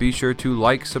into it, be sure to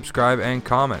like, subscribe, and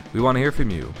comment. We want to hear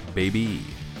from you, baby.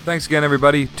 Thanks again,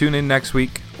 everybody. Tune in next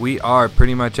week. We are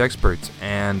Pretty Much Experts,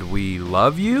 and we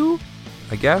love you,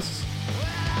 I guess.